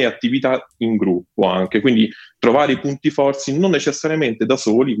cooperazione e attività in gruppo anche, quindi trovare i punti forti non necessariamente da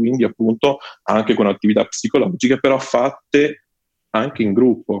soli, quindi appunto anche con attività psicologiche, però fatte anche in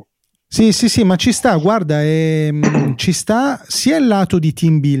gruppo. Sì, ma ci sta, guarda, ci sta sia il lato di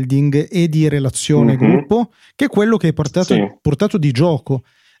team building e di relazione gruppo, che quello che hai portato di gioco.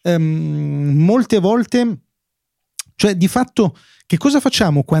 Molte volte, cioè di fatto, che cosa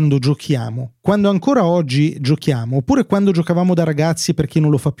facciamo quando giochiamo? Quando ancora oggi giochiamo, oppure quando giocavamo da ragazzi, per chi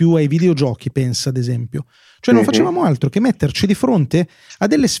non lo fa più, ai videogiochi, pensa ad esempio. Cioè non facevamo altro che metterci di fronte a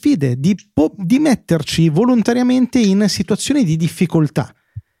delle sfide, di metterci volontariamente in situazioni di difficoltà.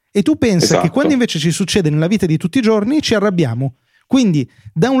 E tu pensa che quando invece ci succede nella vita di tutti i giorni ci arrabbiamo. Quindi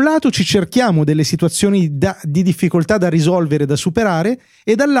da un lato ci cerchiamo delle situazioni di difficoltà da risolvere, da superare,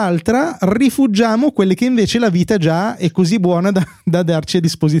 e dall'altra rifugiamo quelle che invece la vita già è così buona da darci a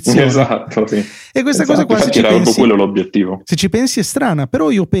disposizione. Esatto, sì. E questa cosa qua, se ci pensi, quello l'obiettivo. Se ci pensi è strana,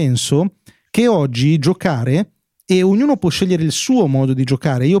 però io penso che oggi giocare, e ognuno può scegliere il suo modo di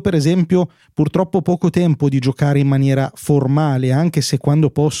giocare. Io per esempio purtroppo ho poco tempo di giocare in maniera formale, anche se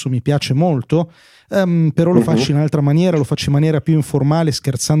quando posso mi piace molto, però lo faccio in altra maniera, lo faccio in maniera più informale,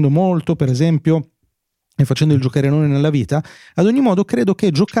 scherzando molto per esempio e facendo il giocherellone nella vita. Ad ogni modo credo che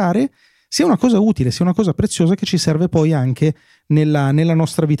giocare sia una cosa utile, sia una cosa preziosa che ci serve poi anche nella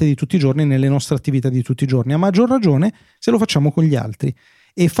nostra vita di tutti i giorni, nelle nostre attività di tutti i giorni, a maggior ragione se lo facciamo con gli altri.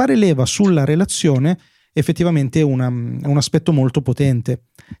 E fare leva sulla relazione effettivamente è un aspetto molto potente.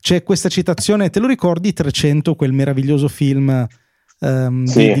 C'è questa citazione, te lo ricordi 300, quel meraviglioso film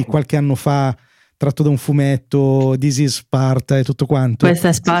di qualche anno fa, tratto da un fumetto, This is Sparta e tutto quanto? Questa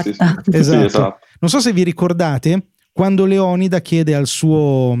è Sparta. Esatto. Sì, esatto. Non so se vi ricordate quando Leonida chiede al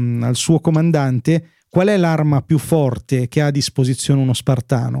suo comandante qual è l'arma più forte che ha a disposizione uno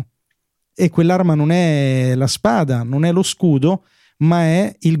spartano, e quell'arma non è la spada, non è lo scudo, ma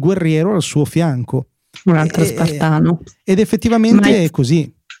è il guerriero al suo fianco. Un altro spartano. Ed effettivamente è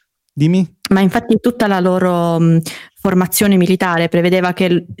così. Dimmi. Ma infatti tutta la loro formazione militare prevedeva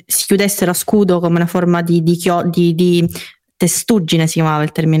che si chiudesse lo scudo come una forma di testuggine, si chiamava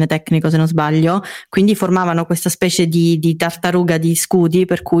il termine tecnico se non sbaglio, quindi formavano questa specie di tartaruga di scudi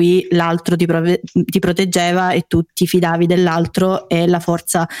per cui l'altro ti proteggeva e tu ti fidavi dell'altro, e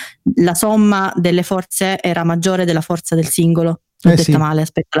la somma delle forze era maggiore della forza del singolo. L'ho detta male,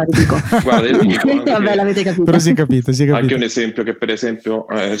 aspetta, la ridico. Guarda, vabbè, l'avete capito. Però si è capito. Anche un esempio che, per esempio,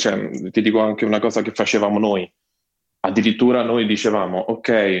 ti dico anche una cosa che facevamo noi. Addirittura noi dicevamo: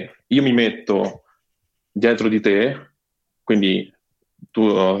 ok, io mi metto dietro di te, quindi tu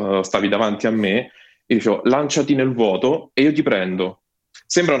stavi davanti a me, e dicevo: lanciati nel vuoto e io ti prendo.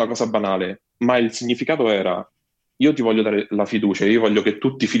 Sembra una cosa banale, ma il significato era: io ti voglio dare la fiducia, io voglio che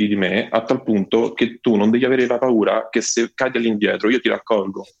tu ti fidi di me, a tal punto che tu non devi avere la paura che se cadi all'indietro io ti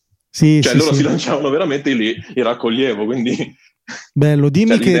raccolgo. Loro si lanciavano veramente, io li raccoglievo, quindi... Bello,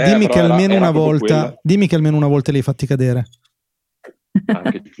 dimmi che almeno una volta li hai fatti cadere.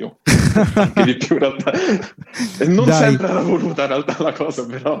 Anche di più in realtà. Non sempre era voluta in realtà la cosa,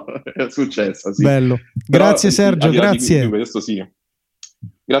 però è successa, sì. Bello, grazie Sergio, grazie. Di questo, sì.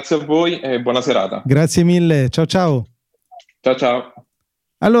 Grazie a voi e buona serata. Grazie mille, ciao. Ciao.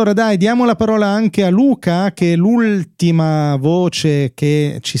 Allora dai, diamo la parola anche a Luca, che è l'ultima voce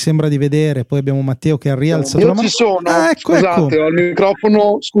che ci sembra di vedere. Poi abbiamo Matteo che ha rialzato la mano. Io ci sono, ecco. Ho il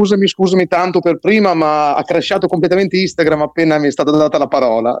microfono, scusami tanto per prima, ma ha crashato completamente Instagram appena mi è stata data la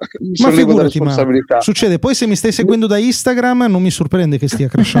parola. Ma figurati, ma succede. Poi se mi stai seguendo da Instagram non mi sorprende che stia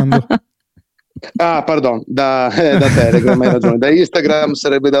crashando. Pardon, da Telegram, hai ragione. Da Instagram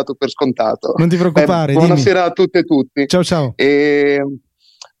sarebbe dato per scontato. Non ti preoccupare. Buonasera a tutte e tutti. Ciao.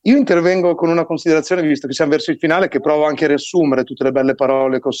 Io intervengo con una considerazione, visto che siamo verso il finale, che provo anche a riassumere tutte le belle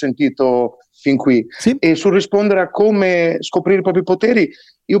parole che ho sentito fin qui. Sì. E sul rispondere a come scoprire i propri poteri,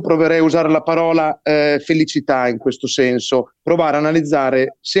 io proverei a usare la parola felicità in questo senso, provare a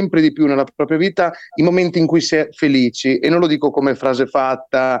analizzare sempre di più nella propria vita i momenti in cui si è felici, e non lo dico come frase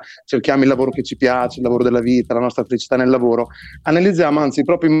fatta, cerchiamo il lavoro che ci piace, il lavoro della vita, la nostra felicità nel lavoro, analizziamo anzi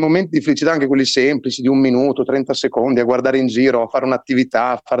proprio i momenti di felicità, anche quelli semplici, di 1 minuto, 30 secondi, a guardare in giro, a fare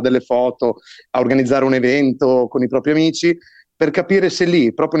un'attività, a fare delle foto, a organizzare un evento con i propri amici, per capire se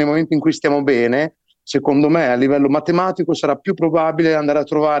lì, proprio nei momenti in cui stiamo bene, secondo me a livello matematico sarà più probabile andare a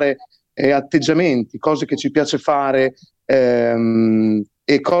trovare atteggiamenti, cose che ci piace fare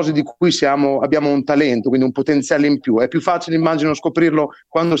e cose di cui abbiamo un talento, quindi un potenziale in più. È più facile, immagino, scoprirlo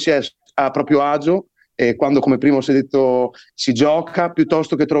quando si è a proprio agio, quando, come prima si è detto, si gioca,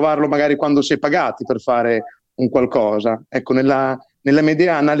 piuttosto che trovarlo magari quando si è pagati per fare un qualcosa. Ecco, nella mia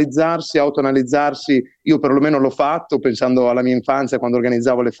idea analizzarsi, autoanalizzarsi, io perlomeno l'ho fatto pensando alla mia infanzia, quando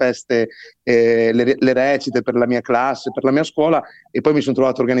organizzavo le feste, le recite per la mia classe, per la mia scuola, e poi mi sono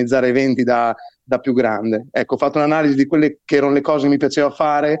trovato a organizzare eventi da più grande. Ecco, ho fatto un'analisi di quelle che erano le cose che mi piaceva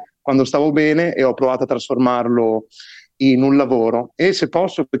fare quando stavo bene e ho provato a trasformarlo in un lavoro. E se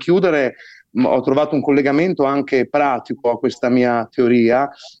posso, per chiudere, ho trovato un collegamento anche pratico a questa mia teoria.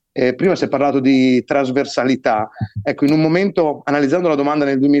 Prima si è parlato di trasversalità. Ecco, in un momento, analizzando la domanda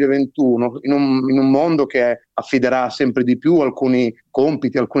nel 2021, in un mondo che affiderà sempre di più alcuni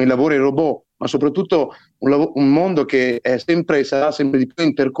compiti, alcuni lavori ai robot, ma soprattutto un mondo che sarà sempre di più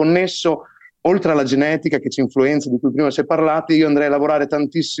interconnesso, oltre alla genetica che ci influenza, di cui prima si è parlato, io andrei a lavorare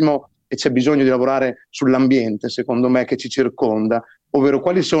tantissimo, e c'è bisogno di lavorare sull'ambiente, secondo me, che ci circonda, ovvero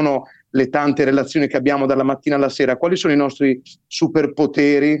quali sono le tante relazioni che abbiamo dalla mattina alla sera, quali sono i nostri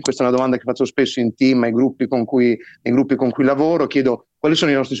superpoteri. Questa è una domanda che faccio spesso in team, nei gruppi con cui lavoro, chiedo quali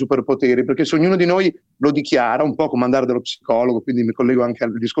sono i nostri superpoteri, perché se ognuno di noi lo dichiara, un po' come andare dallo psicologo, quindi mi collego anche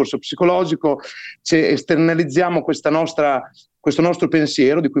al discorso psicologico, se esternalizziamo questo nostro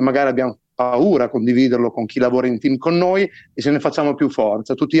pensiero, di cui magari abbiamo paura a condividerlo con chi lavora in team con noi, e se ne facciamo più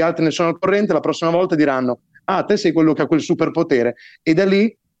forza. Tutti gli altri ne sono al corrente, la prossima volta diranno: te sei quello che ha quel superpotere, e da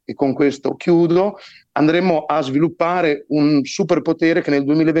lì, e con questo chiudo, andremo a sviluppare un superpotere che nel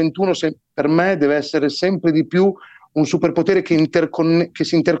 2021 per me deve essere sempre di più un superpotere che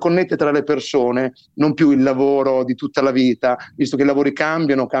si interconnette tra le persone, non più il lavoro di tutta la vita, visto che i lavori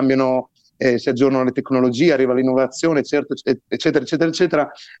cambiano, si aggiornano le tecnologie, arriva l'innovazione,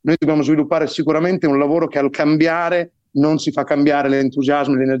 eccetera. Noi dobbiamo sviluppare sicuramente un lavoro che al cambiare non ci fa cambiare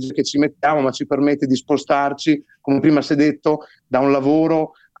l'entusiasmo e l'energia che ci mettiamo, ma ci permette di spostarci, come prima si è detto, da un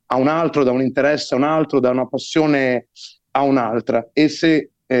lavoro a un altro, da un interesse a un altro, da una passione a un'altra. E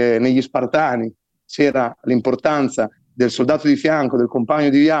se negli Spartani c'era l'importanza del soldato di fianco, del compagno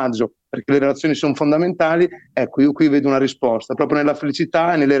di viaggio, perché le relazioni sono fondamentali, ecco, io qui vedo una risposta, proprio nella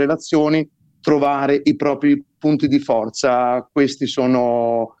felicità e nelle relazioni trovare i propri punti di forza. Questi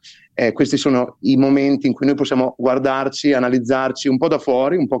sono questi sono i momenti in cui noi possiamo guardarci, analizzarci un po' da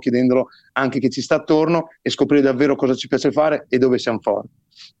fuori, un po' chiedendolo anche chi ci sta attorno, e scoprire davvero cosa ci piace fare e dove siamo forti.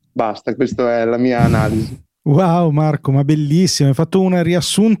 Basta, questa è la mia analisi. Wow Marco, ma bellissimo, hai fatto un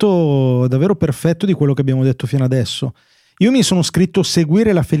riassunto davvero perfetto di quello che abbiamo detto fino adesso. Io mi sono scritto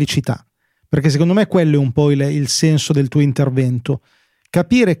seguire la felicità, perché secondo me quello è un po' il senso del tuo intervento,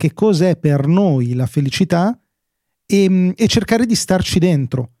 capire che cos'è per noi la felicità e cercare di starci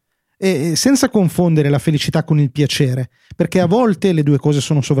dentro, e senza confondere la felicità con il piacere, perché a volte le due cose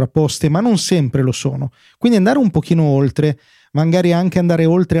sono sovrapposte, ma non sempre lo sono. Quindi andare un pochino oltre, magari anche andare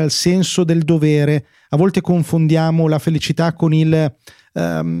oltre al senso del dovere. A volte confondiamo la felicità con il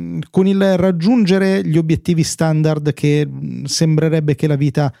raggiungere gli obiettivi standard che sembrerebbe che la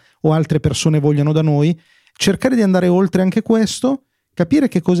vita o altre persone vogliano da noi. Cercare di andare oltre anche questo, capire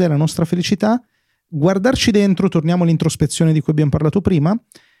che cos'è la nostra felicità, guardarci dentro, torniamo all'introspezione di cui abbiamo parlato prima,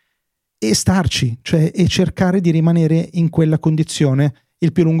 e starci, cioè, e cercare di rimanere in quella condizione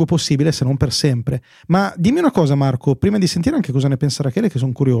il più lungo possibile, se non per sempre. Ma dimmi una cosa Marco, prima di sentire anche cosa ne pensa Rachele, che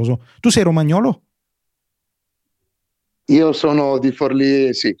sono curioso. Tu sei romagnolo? Io sono di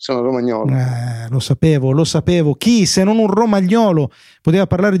Forlì, sì, sono romagnolo. Lo sapevo. Chi, se non un romagnolo, poteva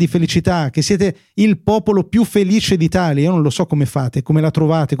parlare di felicità, che siete il popolo più felice d'Italia? Io non lo so come fate, come la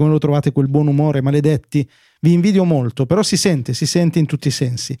trovate, come lo trovate quel buon umore, maledetti. Vi invidio molto, però si sente in tutti i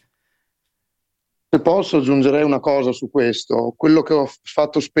sensi. Se posso aggiungerei una cosa su questo, quello che ho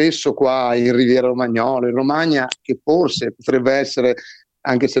fatto spesso qua in Riviera Romagnola, in Romagna, che forse potrebbe essere,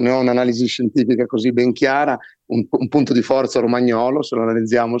 anche se ne ho un'analisi scientifica così ben chiara, un punto di forza romagnolo, se lo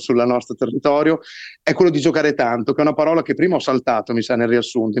analizziamo sul nostro territorio, è quello di giocare tanto, che è una parola che prima ho saltato, mi sa, nel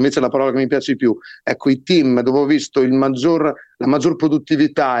riassunto, invece è la parola che mi piace di più. Ecco, i team dove ho visto la maggior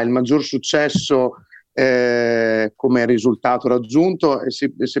produttività, il maggior successo come risultato raggiunto, e si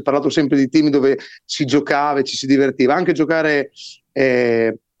è parlato sempre di team dove si giocava e ci si divertiva, anche giocare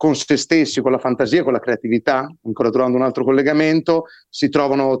con se stessi, con la fantasia, con la creatività. Ancora trovando un altro collegamento, si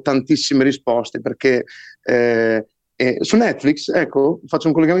trovano tantissime risposte, perché su Netflix, ecco, faccio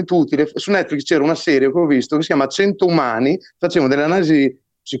un collegamento utile, su Netflix c'era una serie che ho visto che si chiama 100 umani, facevano delle analisi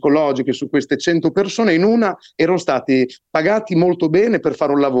psicologiche su queste 100 persone. In una erano stati pagati molto bene per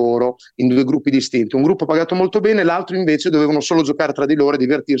fare un lavoro in due gruppi distinti, un gruppo pagato molto bene, l'altro invece dovevano solo giocare tra di loro e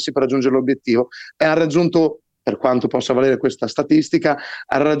divertirsi per raggiungere l'obiettivo, e ha raggiunto, per quanto possa valere questa statistica,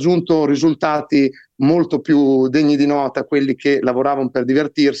 ha raggiunto risultati molto più degni di nota quelli che lavoravano per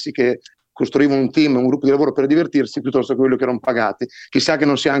divertirsi, che costruivano un team, un gruppo di lavoro per divertirsi, piuttosto che quelli che erano pagati. Chissà che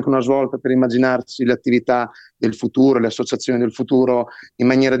non sia anche una svolta per immaginarsi le attività del futuro, le associazioni del futuro in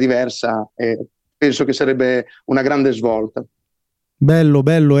maniera diversa, e penso che sarebbe una grande svolta. Bello.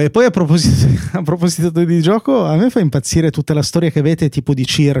 E poi a proposito di gioco, a me fa impazzire tutta la storia che avete tipo di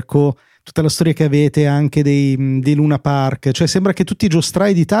circo, tutta la storia che avete anche dei Luna Park, cioè sembra che tutti i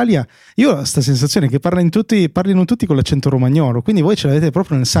giostrai d'Italia, io ho questa sensazione che parlino tutti con l'accento romagnolo, quindi voi ce l'avete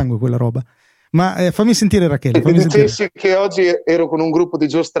proprio nel sangue quella roba. Ma fammi sentire Rachele. Se dicessi che oggi ero con un gruppo di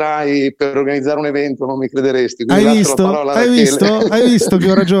giostrai per organizzare un evento non mi crederesti. Hai visto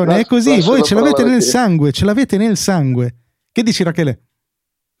che ho ragione, è così, voi ce l'avete nel sangue. Che dici Rachele?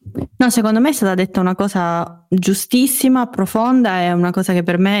 No, secondo me è stata detta una cosa giustissima, profonda, è una cosa che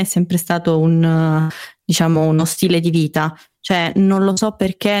per me è sempre stato uno stile di vita. Cioè, non lo so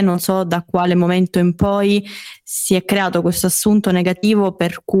perché, non so da quale momento in poi si è creato questo assunto negativo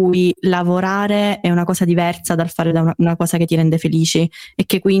per cui lavorare è una cosa diversa dal fare una cosa che ti rende felici, e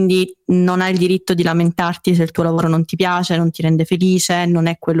che quindi non hai il diritto di lamentarti se il tuo lavoro non ti piace, non ti rende felice, non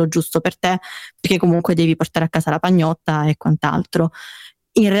è quello giusto per te, perché comunque devi portare a casa la pagnotta e quant'altro.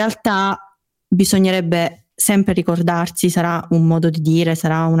 In realtà bisognerebbe sempre ricordarsi, sarà un modo di dire,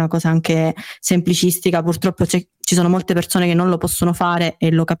 sarà una cosa anche semplicistica, purtroppo ci sono molte persone che non lo possono fare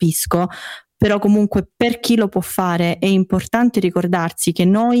e lo capisco, però comunque per chi lo può fare è importante ricordarsi che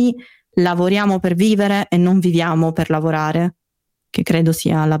noi lavoriamo per vivere e non viviamo per lavorare, che credo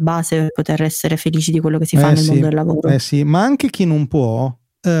sia la base per poter essere felici di quello che si fa nel mondo del lavoro. Sì, ma anche chi non può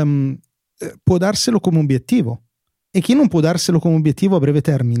darselo come obiettivo. E chi non può darselo come obiettivo a breve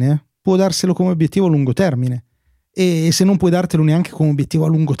termine, può darselo come obiettivo a lungo termine. E se non puoi dartelo neanche come obiettivo a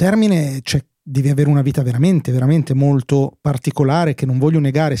lungo termine, cioè devi avere una vita veramente, veramente molto particolare, che non voglio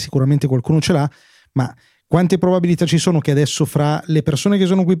negare, sicuramente qualcuno ce l'ha, ma quante probabilità ci sono che adesso fra le persone che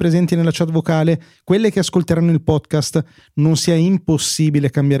sono qui presenti nella chat vocale, quelle che ascolteranno il podcast, non sia impossibile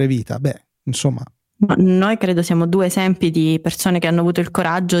cambiare vita? Beh, insomma... Noi credo siamo due esempi di persone che hanno avuto il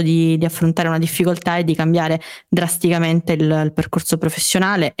coraggio di affrontare una difficoltà e di cambiare drasticamente il percorso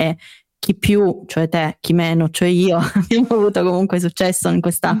professionale, e chi più, cioè te, chi meno, cioè io, abbiamo avuto comunque successo in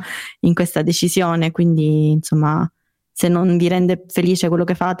questa decisione, quindi insomma, se non vi rende felice quello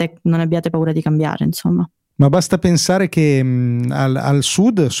che fate, non abbiate paura di cambiare, insomma. Ma basta pensare che al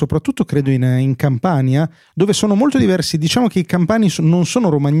sud, soprattutto credo in Campania, dove sono molto diversi, diciamo che i campani non sono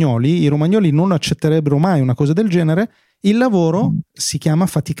romagnoli, i romagnoli non accetterebbero mai una cosa del genere, il lavoro si chiama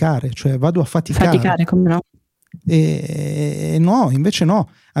faticare, cioè vado a faticare. Faticare, come no? E no, invece no,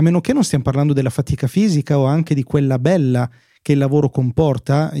 a meno che non stiamo parlando della fatica fisica o anche di quella bella che il lavoro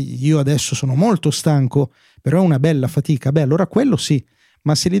comporta. Io adesso sono molto stanco, però è una bella fatica, beh, allora quello sì.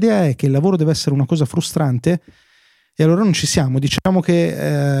 Ma se l'idea è che il lavoro deve essere una cosa frustrante, e allora non ci siamo. Diciamo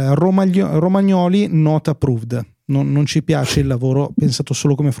che romagnoli not approved, non ci piace il lavoro pensato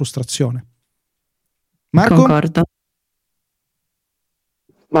solo come frustrazione. Marco? Concordo.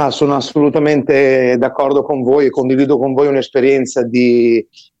 Ma sono assolutamente d'accordo con voi e condivido con voi un'esperienza di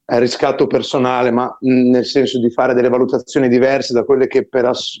riscatto personale, ma nel senso di fare delle valutazioni diverse da quelle che per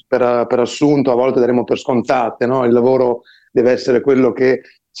assunto a volte daremo per scontate, no? Il lavoro deve essere quello che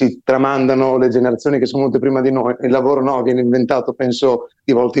ci tramandano le generazioni che sono venute prima di noi. Il lavoro no, viene inventato, penso,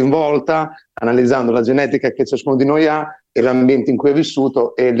 di volta in volta, analizzando la genetica che ciascuno di noi ha e l'ambiente in cui è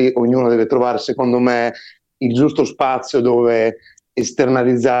vissuto, e lì ognuno deve trovare, secondo me, il giusto spazio dove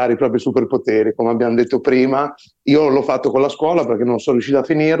esternalizzare i propri superpoteri. Come abbiamo detto prima, io l'ho fatto con la scuola perché non sono riuscito a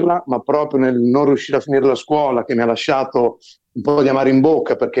finirla, ma proprio nel non riuscire a finire la scuola, che mi ha lasciato un po' di amaro in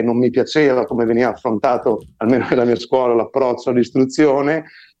bocca perché non mi piaceva come veniva affrontato, almeno nella mia scuola, l'approccio all'istruzione,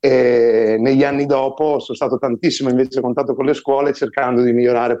 e negli anni dopo sono stato tantissimo invece a contatto con le scuole, cercando di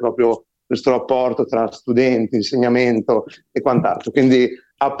migliorare proprio questo rapporto tra studenti, insegnamento e quant'altro. Quindi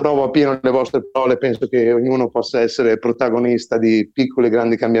approvo appieno le vostre parole, penso che ognuno possa essere protagonista di piccoli e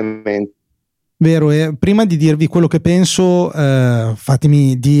grandi cambiamenti. Vero, e prima di dirvi quello che penso,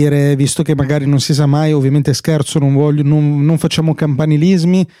 fatemi dire, visto che magari non si sa mai, ovviamente scherzo, non facciamo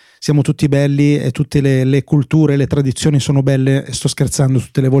campanilismi, siamo tutti belli e tutte le culture, le tradizioni sono belle, e sto scherzando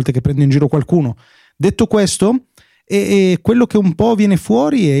tutte le volte che prendo in giro qualcuno. Detto questo, e quello che un po' viene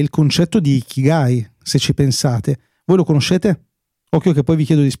fuori è il concetto di Ikigai, se ci pensate. Voi lo conoscete? Occhio che poi vi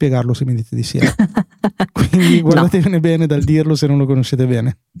chiedo di spiegarlo se mi dite di sì. Quindi guardatevene bene dal dirlo se non lo conoscete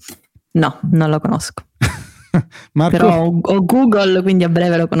bene. No, non lo conosco. Marco? Però ho Google, quindi a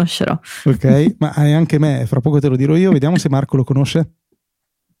breve lo conoscerò. Ok, ma anche me, fra poco te lo dirò io, vediamo se Marco lo conosce.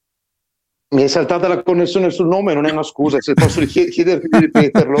 Mi è saltata la connessione sul nome, non è una scusa, se posso chiederti di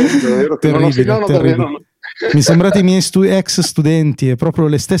ripeterlo, davvero che davvero. Mi sembrate i miei ex studenti, è proprio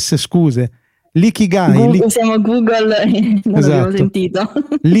le stesse scuse. L'ikigai. Usiamo Google e non l'abbiamo sentito.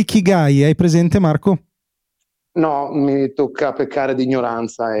 L'ikigai, hai presente, Marco? No, mi tocca peccare di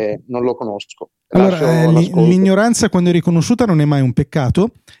ignoranza e non lo conosco. Allora, l'ignoranza quando è riconosciuta non è mai un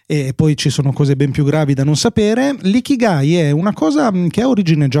peccato, e poi ci sono cose ben più gravi da non sapere. L'ikigai è una cosa che ha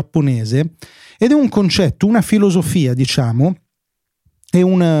origine giapponese ed è un concetto, una filosofia, diciamo, è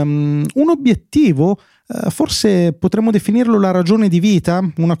un obiettivo, forse potremmo definirlo la ragione di vita,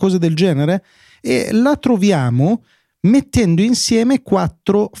 una cosa del genere, e la troviamo mettendo insieme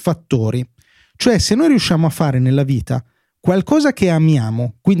 4 fattori. Cioè, se noi riusciamo a fare nella vita qualcosa che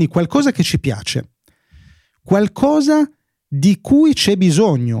amiamo, quindi qualcosa che ci piace, qualcosa di cui c'è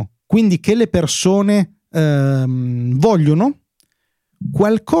bisogno, quindi che le persone vogliono,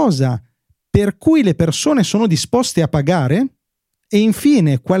 qualcosa per cui le persone sono disposte a pagare, e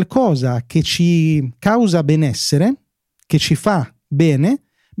infine qualcosa che ci causa benessere, che ci fa bene,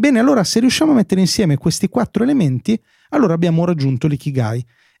 allora se riusciamo a mettere insieme questi 4 elementi, allora abbiamo raggiunto l'ikigai.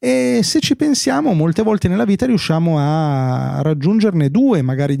 E se ci pensiamo, molte volte nella vita riusciamo a raggiungerne 2,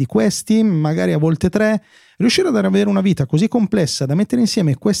 magari di questi, magari a volte 3. Riuscire ad avere una vita così complessa da mettere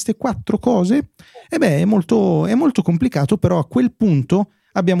insieme queste 4 cose, è molto complicato, però a quel punto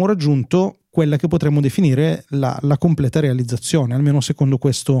abbiamo raggiunto quella che potremmo definire la completa realizzazione, almeno secondo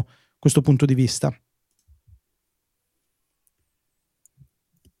questo punto di vista.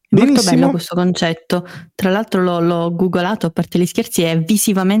 Molto Benissimo. bello questo concetto, tra l'altro l'ho googolato, a parte gli scherzi, è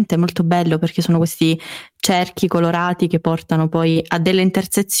visivamente molto bello perché sono questi cerchi colorati che portano poi a delle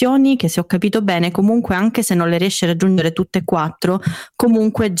intersezioni che, se ho capito bene, comunque anche se non le riesci a raggiungere tutte e 4,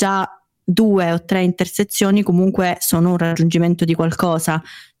 comunque già 2 o 3 intersezioni comunque sono un raggiungimento di qualcosa.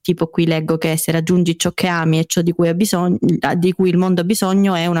 Tipo qui leggo che se raggiungi ciò che ami e ciò di cui il mondo ha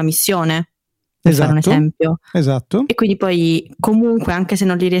bisogno è una missione. Per fare un esempio. Esatto. E quindi poi comunque anche se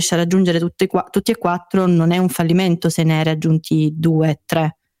non li riesci a raggiungere tutti e 4 non è un fallimento se ne hai raggiunti 2,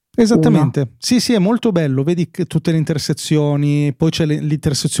 3. Esattamente. 1. Sì, è molto bello, vedi tutte le intersezioni, poi c'è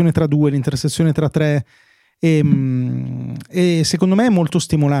l'intersezione tra 2, l'intersezione tra 3, e secondo me è molto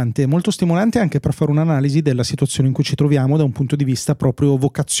stimolante anche per fare un'analisi della situazione in cui ci troviamo da un punto di vista proprio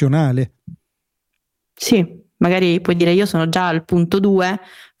vocazionale. Sì, magari puoi dire io sono già al punto 2,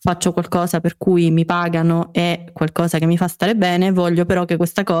 faccio qualcosa per cui mi pagano e qualcosa che mi fa stare bene, voglio però che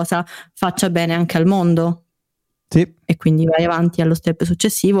questa cosa faccia bene anche al mondo. Sì. E quindi vai avanti allo step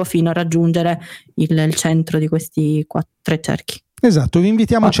successivo fino a raggiungere il centro di questi 3 cerchi. Esatto, vi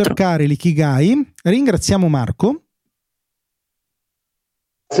invitiamo 4. a cercare l'ikigai. Ringraziamo Marco.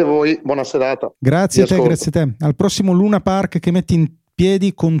 Grazie a voi, buona serata. Grazie a te, grazie a te. Al prossimo Luna Park che metti in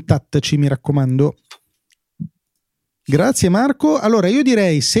piedi, contattaci, mi raccomando. Grazie Marco. Allora io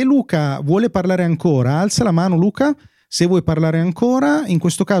direi, se Luca vuole parlare ancora, alza la mano Luca, se vuoi parlare ancora. In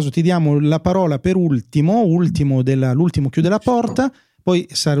questo caso ti diamo la parola per l'ultimo chiude la porta, poi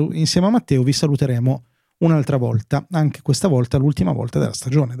insieme a Matteo vi saluteremo un'altra volta, anche questa volta l'ultima volta della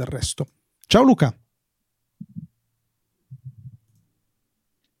stagione del resto. Ciao Luca.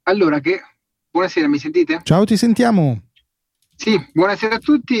 Allora, buonasera, mi sentite? Ciao, ti sentiamo. Sì, buonasera a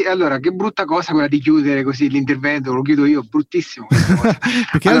tutti. Allora, che brutta cosa quella di chiudere così l'intervento, lo chiudo io, bruttissimo.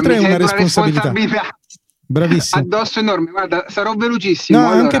 Più che altro è una responsabilità. Bravissimo. Addosso enorme, guarda, sarò velocissimo. No,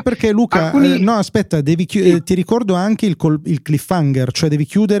 allora, anche perché Luca, no aspetta, devi ti ricordo anche il cliffhanger, cioè devi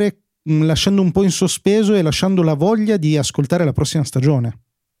chiudere lasciando un po' in sospeso e lasciando la voglia di ascoltare la prossima stagione.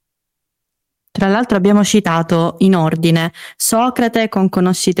 Tra l'altro abbiamo citato in ordine Socrate con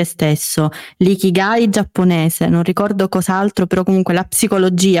Conosci te stesso, l'ikigai giapponese, non ricordo cos'altro, però comunque la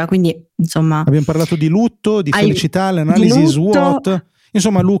psicologia, quindi insomma... Abbiamo parlato di lutto, di felicità, l'analisi SWOT.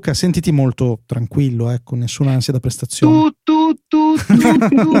 Insomma Luca, sentiti molto tranquillo, ecco, nessuna ansia da prestazione.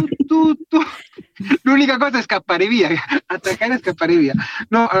 L'unica cosa è scappare via, attaccare e scappare via.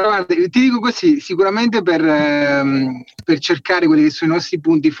 No, allora, ti dico così, sicuramente per cercare quelli che sono i nostri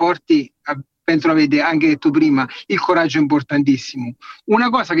punti forti, penso l'avete anche detto prima, il coraggio è importantissimo. Una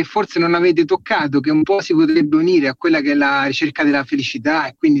cosa che forse non avete toccato, che un po' si potrebbe unire a quella che è la ricerca della felicità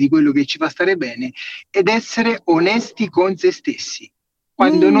e quindi di quello che ci fa stare bene, ed essere onesti con se stessi.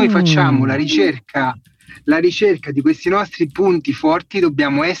 Quando noi facciamo la ricerca di questi nostri punti forti,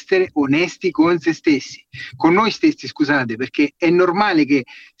 dobbiamo essere onesti con se stessi, con noi stessi, scusate, perché è normale che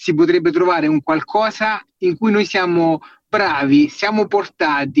si potrebbe trovare un qualcosa in cui noi siamo bravi, siamo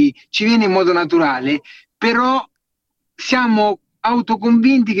portati, ci viene in modo naturale, però siamo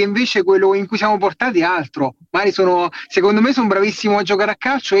autoconvinti che invece quello in cui siamo portati è altro. Magari secondo me sono bravissimo a giocare a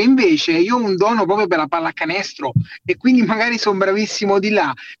calcio e invece io ho un dono proprio per la pallacanestro e quindi magari sono bravissimo di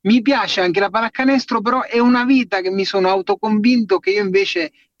là. Mi piace anche la pallacanestro, però è una vita che mi sono autoconvinto che io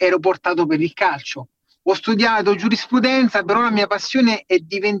invece ero portato per il calcio. Ho studiato giurisprudenza, però la mia passione è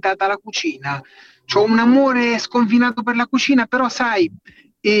diventata la cucina. C'ho un amore sconfinato per la cucina, però sai,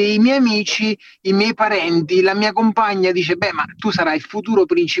 i miei amici, i miei parenti, la mia compagna dice beh, ma tu sarai il futuro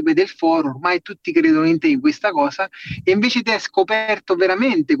principe del foro, ormai tutti credono in te in questa cosa, e invece ti hai scoperto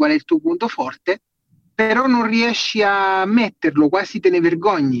veramente qual è il tuo punto forte, però non riesci a metterlo, quasi te ne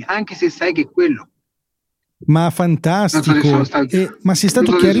vergogni, anche se sai che è quello. Ma fantastico, ma sei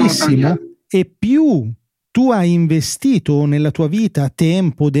stato chiarissimo, e più tu hai investito nella tua vita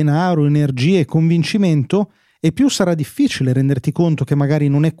tempo, denaro, energie e convincimento, e più sarà difficile renderti conto che magari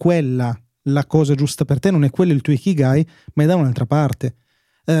non è quella la cosa giusta per te, non è quello il tuo ikigai, ma è da un'altra parte.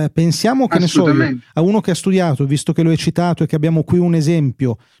 Pensiamo, che ne so io, a uno che ha studiato, visto che lo hai citato e che abbiamo qui un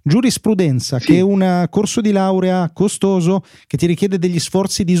esempio, giurisprudenza, sì, che è un corso di laurea costoso, che ti richiede degli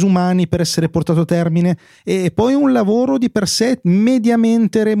sforzi disumani per essere portato a termine, e poi un lavoro di per sé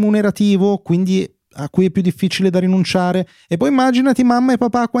mediamente remunerativo, quindi a cui è più difficile da rinunciare, e poi immaginati mamma e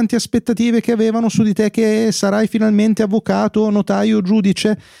papà quante aspettative che avevano su di te, che sarai finalmente avvocato, notaio,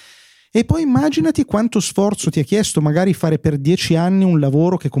 giudice, e poi immaginati quanto sforzo ti ha chiesto magari fare per 10 anni un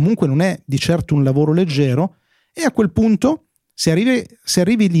lavoro che comunque non è di certo un lavoro leggero, e a quel punto se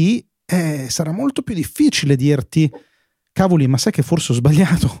arrivi lì sarà molto più difficile dirti cavoli, ma sai che forse ho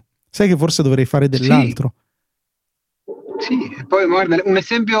sbagliato, sai che forse dovrei fare dell'altro. Sì, e poi guarda, un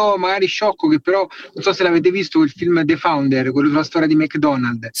esempio magari sciocco, che però non so se l'avete visto, il film The Founder, quello sulla storia di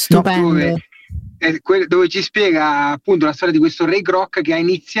McDonald's, stupendo, dove ci spiega appunto la storia di questo Ray Kroc che ha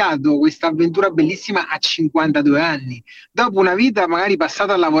iniziato questa avventura bellissima a 52 anni, dopo una vita magari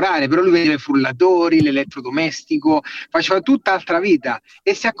passata a lavorare, però lui vedeva i frullatori, l'elettrodomestico, faceva tutt'altra vita,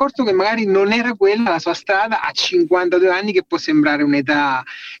 e si è accorto che magari non era quella la sua strada a 52 anni, che può sembrare un'età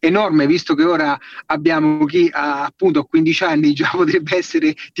enorme, visto che ora abbiamo chi appunto a 15 anni già potrebbe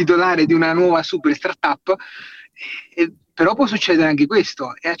essere titolare di una nuova super startup. Però può succedere anche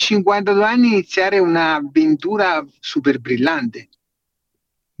questo, e a 52 anni iniziare un'avventura super brillante.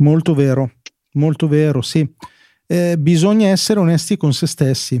 Molto vero, molto vero, sì. Bisogna essere onesti con se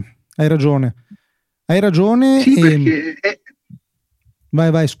stessi. Hai ragione. Sì, perché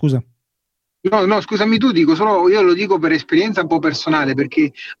vai, scusa. No, scusami tu, dico solo, io lo dico per esperienza un po' personale,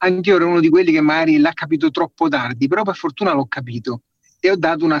 perché anch'io ero uno di quelli che magari l'ha capito troppo tardi, però per fortuna l'ho capito e ho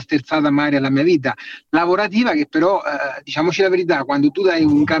dato una sterzata magari alla mia vita lavorativa, che però, diciamoci la verità, quando tu dai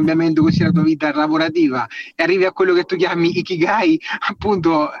un cambiamento così alla tua vita lavorativa e arrivi a quello che tu chiami ikigai,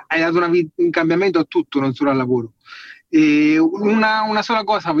 appunto hai dato un cambiamento a tutto, non solo al lavoro. E una sola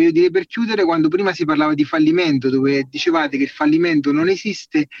cosa voglio dire per chiudere: quando prima si parlava di fallimento, dove dicevate che il fallimento non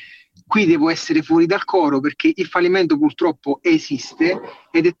esiste, qui devo essere fuori dal coro, perché il fallimento purtroppo esiste,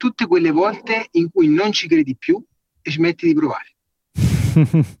 ed è tutte quelle volte in cui non ci credi più e smetti di provare.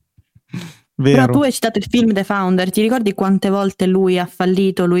 Però tu hai citato il film The Founder, ti ricordi quante volte lui ha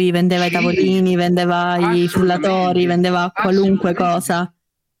fallito? Lui vendeva i tavolini, vendeva i frullatori, vendeva qualunque cosa.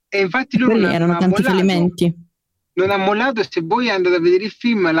 E infatti lui quelli erano tanti fallimenti. Non ha mollato, e se voi andate a vedere il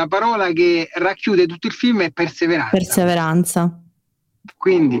film, la parola che racchiude tutto il film è perseveranza.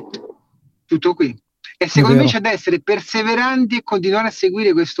 Quindi tutto qui. E secondo me c'è da essere perseveranti e continuare a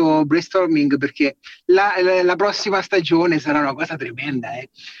seguire questo brainstorming, perché la prossima stagione sarà una cosa tremenda.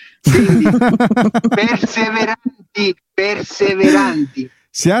 Quindi perseveranti.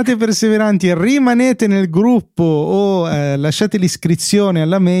 Siate perseveranti, rimanete nel gruppo o lasciate l'iscrizione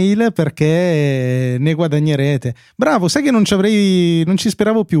alla mail, perché ne guadagnerete. Bravo, sai che non ci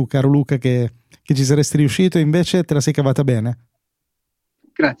speravo più, caro Luca, che ci saresti riuscito, invece te la sei cavata bene.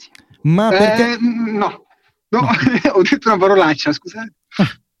 Grazie. Ma perché? No. Ho detto una parolaccia, scusate.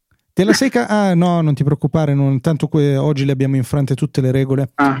 Te la sei no, non ti preoccupare, tanto oggi le abbiamo infrante tutte le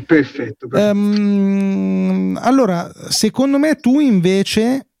regole. Perfetto. Allora, secondo me tu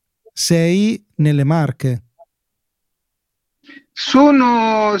invece sei nelle Marche.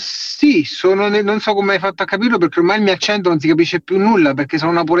 Non so come hai fatto a capirlo, perché ormai il mio accento non si capisce più nulla, perché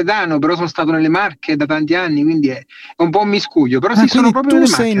sono napoletano, però sono stato nelle Marche da tanti anni, quindi è un po' un miscuglio. Però sono proprio nelle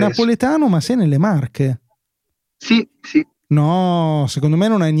Marche. Tu sei napoletano, ma sei nelle Marche? Sì. No, secondo me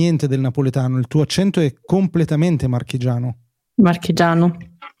non hai niente del napoletano, il tuo accento è completamente marchigiano.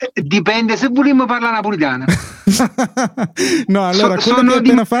 Dipende se vogliamo parlare napoletana. No, allora quello che hai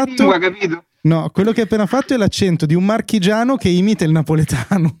appena fatto, capito? No, quello che hai appena fatto è l'accento di un marchigiano che imita il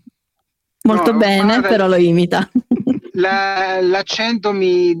napoletano. Molto bene, però lo imita. L'accento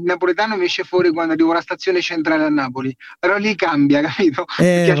napoletano mi esce fuori quando arrivo alla stazione centrale a Napoli, però lì cambia, capito?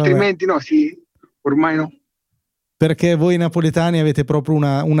 Perché altrimenti ormai no. Perché voi napoletani avete proprio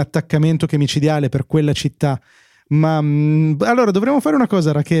un attaccamento che è micidiale per quella città. Ma allora dovremmo fare una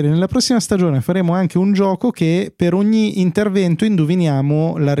cosa, Rachele: nella prossima stagione faremo anche un gioco che per ogni intervento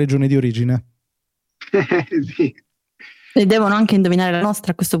indoviniamo la regione di origine. Sì. E devono anche indovinare la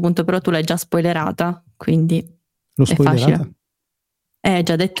nostra a questo punto, però tu l'hai già spoilerata, quindi l'ho è spoilerata? Facile. Hai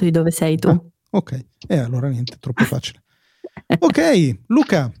già detto di dove sei tu. Ok, allora niente, troppo facile. Ok,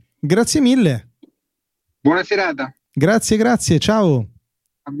 Luca, grazie mille. Buona serata. Grazie, ciao.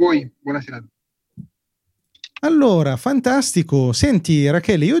 A voi, buona serata. Allora, fantastico. Senti,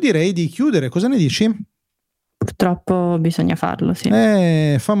 Rachele, io direi di chiudere, cosa ne dici? Purtroppo bisogna farlo, sì.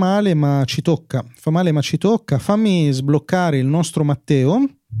 Fa male ma ci tocca. Fammi sbloccare il nostro Matteo.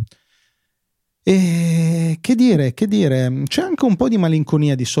 E che dire, c'è anche un po' di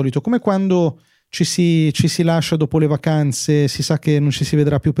malinconia di solito, come quando ci si lascia dopo le vacanze, si sa che non ci si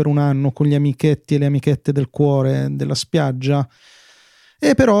vedrà più per un anno, con gli amichetti e le amichette del cuore, della spiaggia.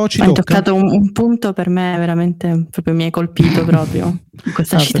 E però ci hai tocca. Toccato un punto per me veramente, proprio mi hai colpito proprio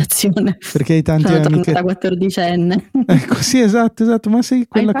questa citazione. Perché hai tanti amichetti. Sono tornata 14enne. Ecco, sì, esatto, ma sei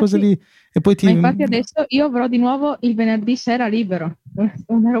quella cosa lì. E poi Ma infatti adesso io avrò di nuovo il venerdì sera libero,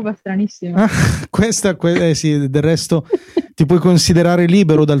 una roba stranissima. Questa sì, del resto ti puoi considerare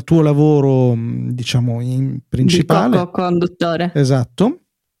libero dal tuo lavoro, diciamo, principale. Il conduttore. Esatto.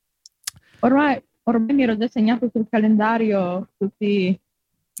 Ormai mi ero già segnato sul calendario tutti.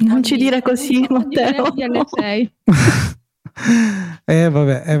 Non ci dire così, Matteo. Alle 6.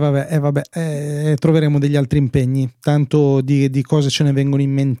 Vabbè, troveremo degli altri impegni, tanto di cose ce ne vengono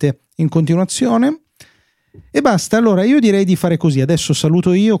in mente in continuazione. E basta, allora io direi di fare così. Adesso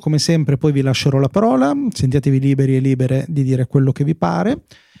saluto io come sempre, poi vi lascerò la parola, sentitevi liberi e libere di dire quello che vi pare.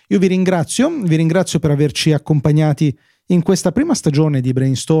 Io vi ringrazio per averci accompagnati in questa prima stagione di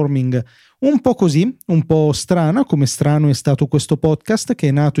brainstorming un po' così, un po' strana, come strano è stato questo podcast, che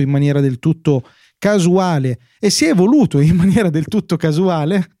è nato in maniera del tutto casuale e si è evoluto in maniera del tutto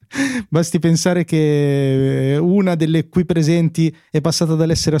casuale, Basti pensare che una delle qui presenti è passata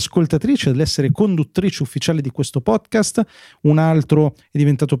dall'essere ascoltatrice all'essere conduttrice ufficiale di questo podcast, un altro è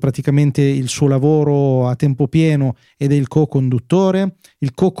diventato praticamente il suo lavoro a tempo pieno ed è il co-conduttore,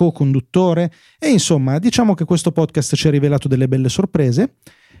 il co-conduttore, e insomma diciamo che questo podcast ci ha rivelato delle belle sorprese,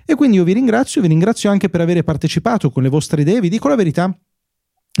 e quindi io vi ringrazio anche per aver partecipato con le vostre idee. Vi dico la verità,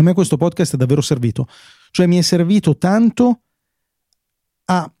 a me questo podcast è davvero servito, cioè mi è servito tanto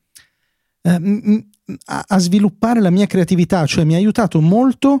a sviluppare la mia creatività, cioè mi ha aiutato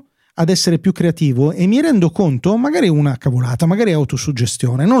molto ad essere più creativo, e mi rendo conto, magari una cavolata, magari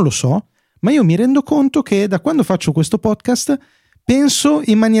autosuggestione, non lo so, ma io mi rendo conto che da quando faccio questo podcast penso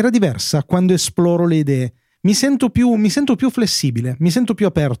in maniera diversa quando esploro le idee. Mi sento più flessibile, mi sento più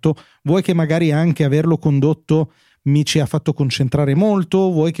aperto. Vuoi che magari anche averlo condotto mi ci ha fatto concentrare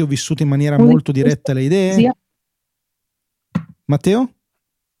molto, vuoi che ho vissuto in maniera molto diretta le idee. Matteo?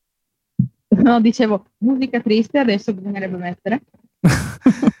 No, dicevo, musica triste adesso bisognerebbe mettere.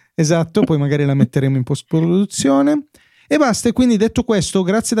 Esatto, poi magari la metteremo in post-produzione. E basta, e quindi detto questo,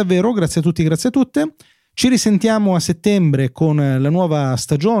 grazie davvero, grazie a tutti, grazie a tutte. Ci risentiamo a settembre con la nuova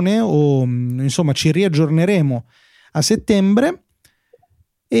stagione, o insomma ci riaggiorneremo a settembre.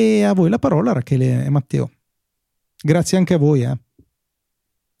 E a voi la parola, Rachele e Matteo. Grazie anche a voi.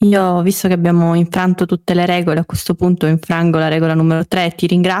 Io, visto che abbiamo infranto tutte le regole, a questo punto infrango la regola numero 3 e ti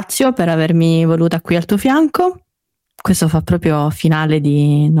ringrazio per avermi voluta qui al tuo fianco. Questo fa proprio finale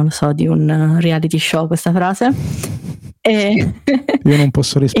di, non lo so, di un reality show, questa frase. Io non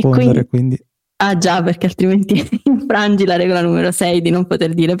posso rispondere, quindi... Ah già, perché altrimenti infrangi la regola numero 6 di non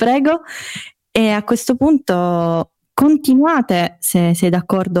poter dire prego. E a questo punto continuate, se sei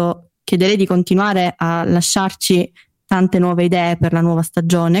d'accordo, chiederei di continuare a lasciarci tante nuove idee per la nuova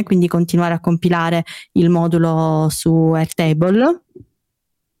stagione, quindi continuare a compilare il modulo su Airtable.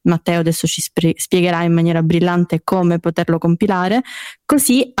 Matteo adesso ci spiegherà in maniera brillante come poterlo compilare,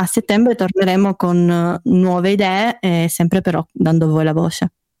 così a settembre torneremo con nuove idee, sempre però dando a voi la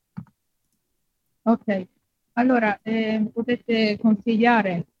voce. Ok, allora potete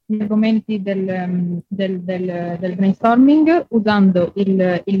consigliare gli argomenti del brainstorming usando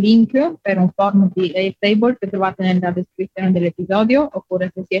il link per un form di Airtable che trovate nella descrizione dell'episodio,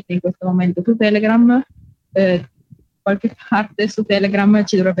 oppure se siete in questo momento su Telegram, qualche parte su Telegram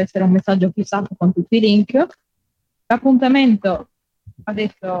ci dovrebbe essere un messaggio fissato con tutti i link. L'appuntamento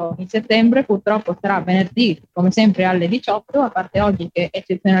adesso in settembre purtroppo sarà venerdì, come sempre alle 18, a parte oggi che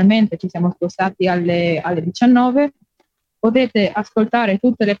eccezionalmente ci siamo spostati alle 19. Potete ascoltare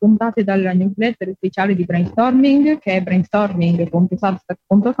tutte le puntate dalla newsletter ufficiale di Brainstorming, che è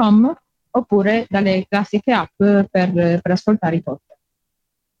brainstorming.substack.com, oppure dalle classiche app per ascoltare i podcast.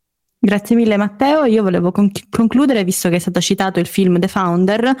 Grazie mille Matteo, io volevo concludere, visto che è stato citato il film The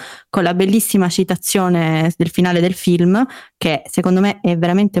Founder, con la bellissima citazione del finale del film, che secondo me è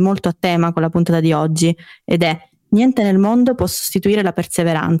veramente molto a tema con la puntata di oggi, ed è: niente nel mondo può sostituire la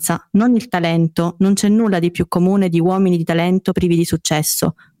perseveranza, non il talento, non c'è nulla di più comune di uomini di talento privi di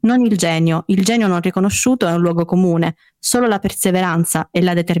successo, non il genio non riconosciuto è un luogo comune, solo la perseveranza e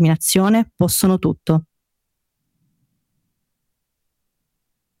la determinazione possono tutto.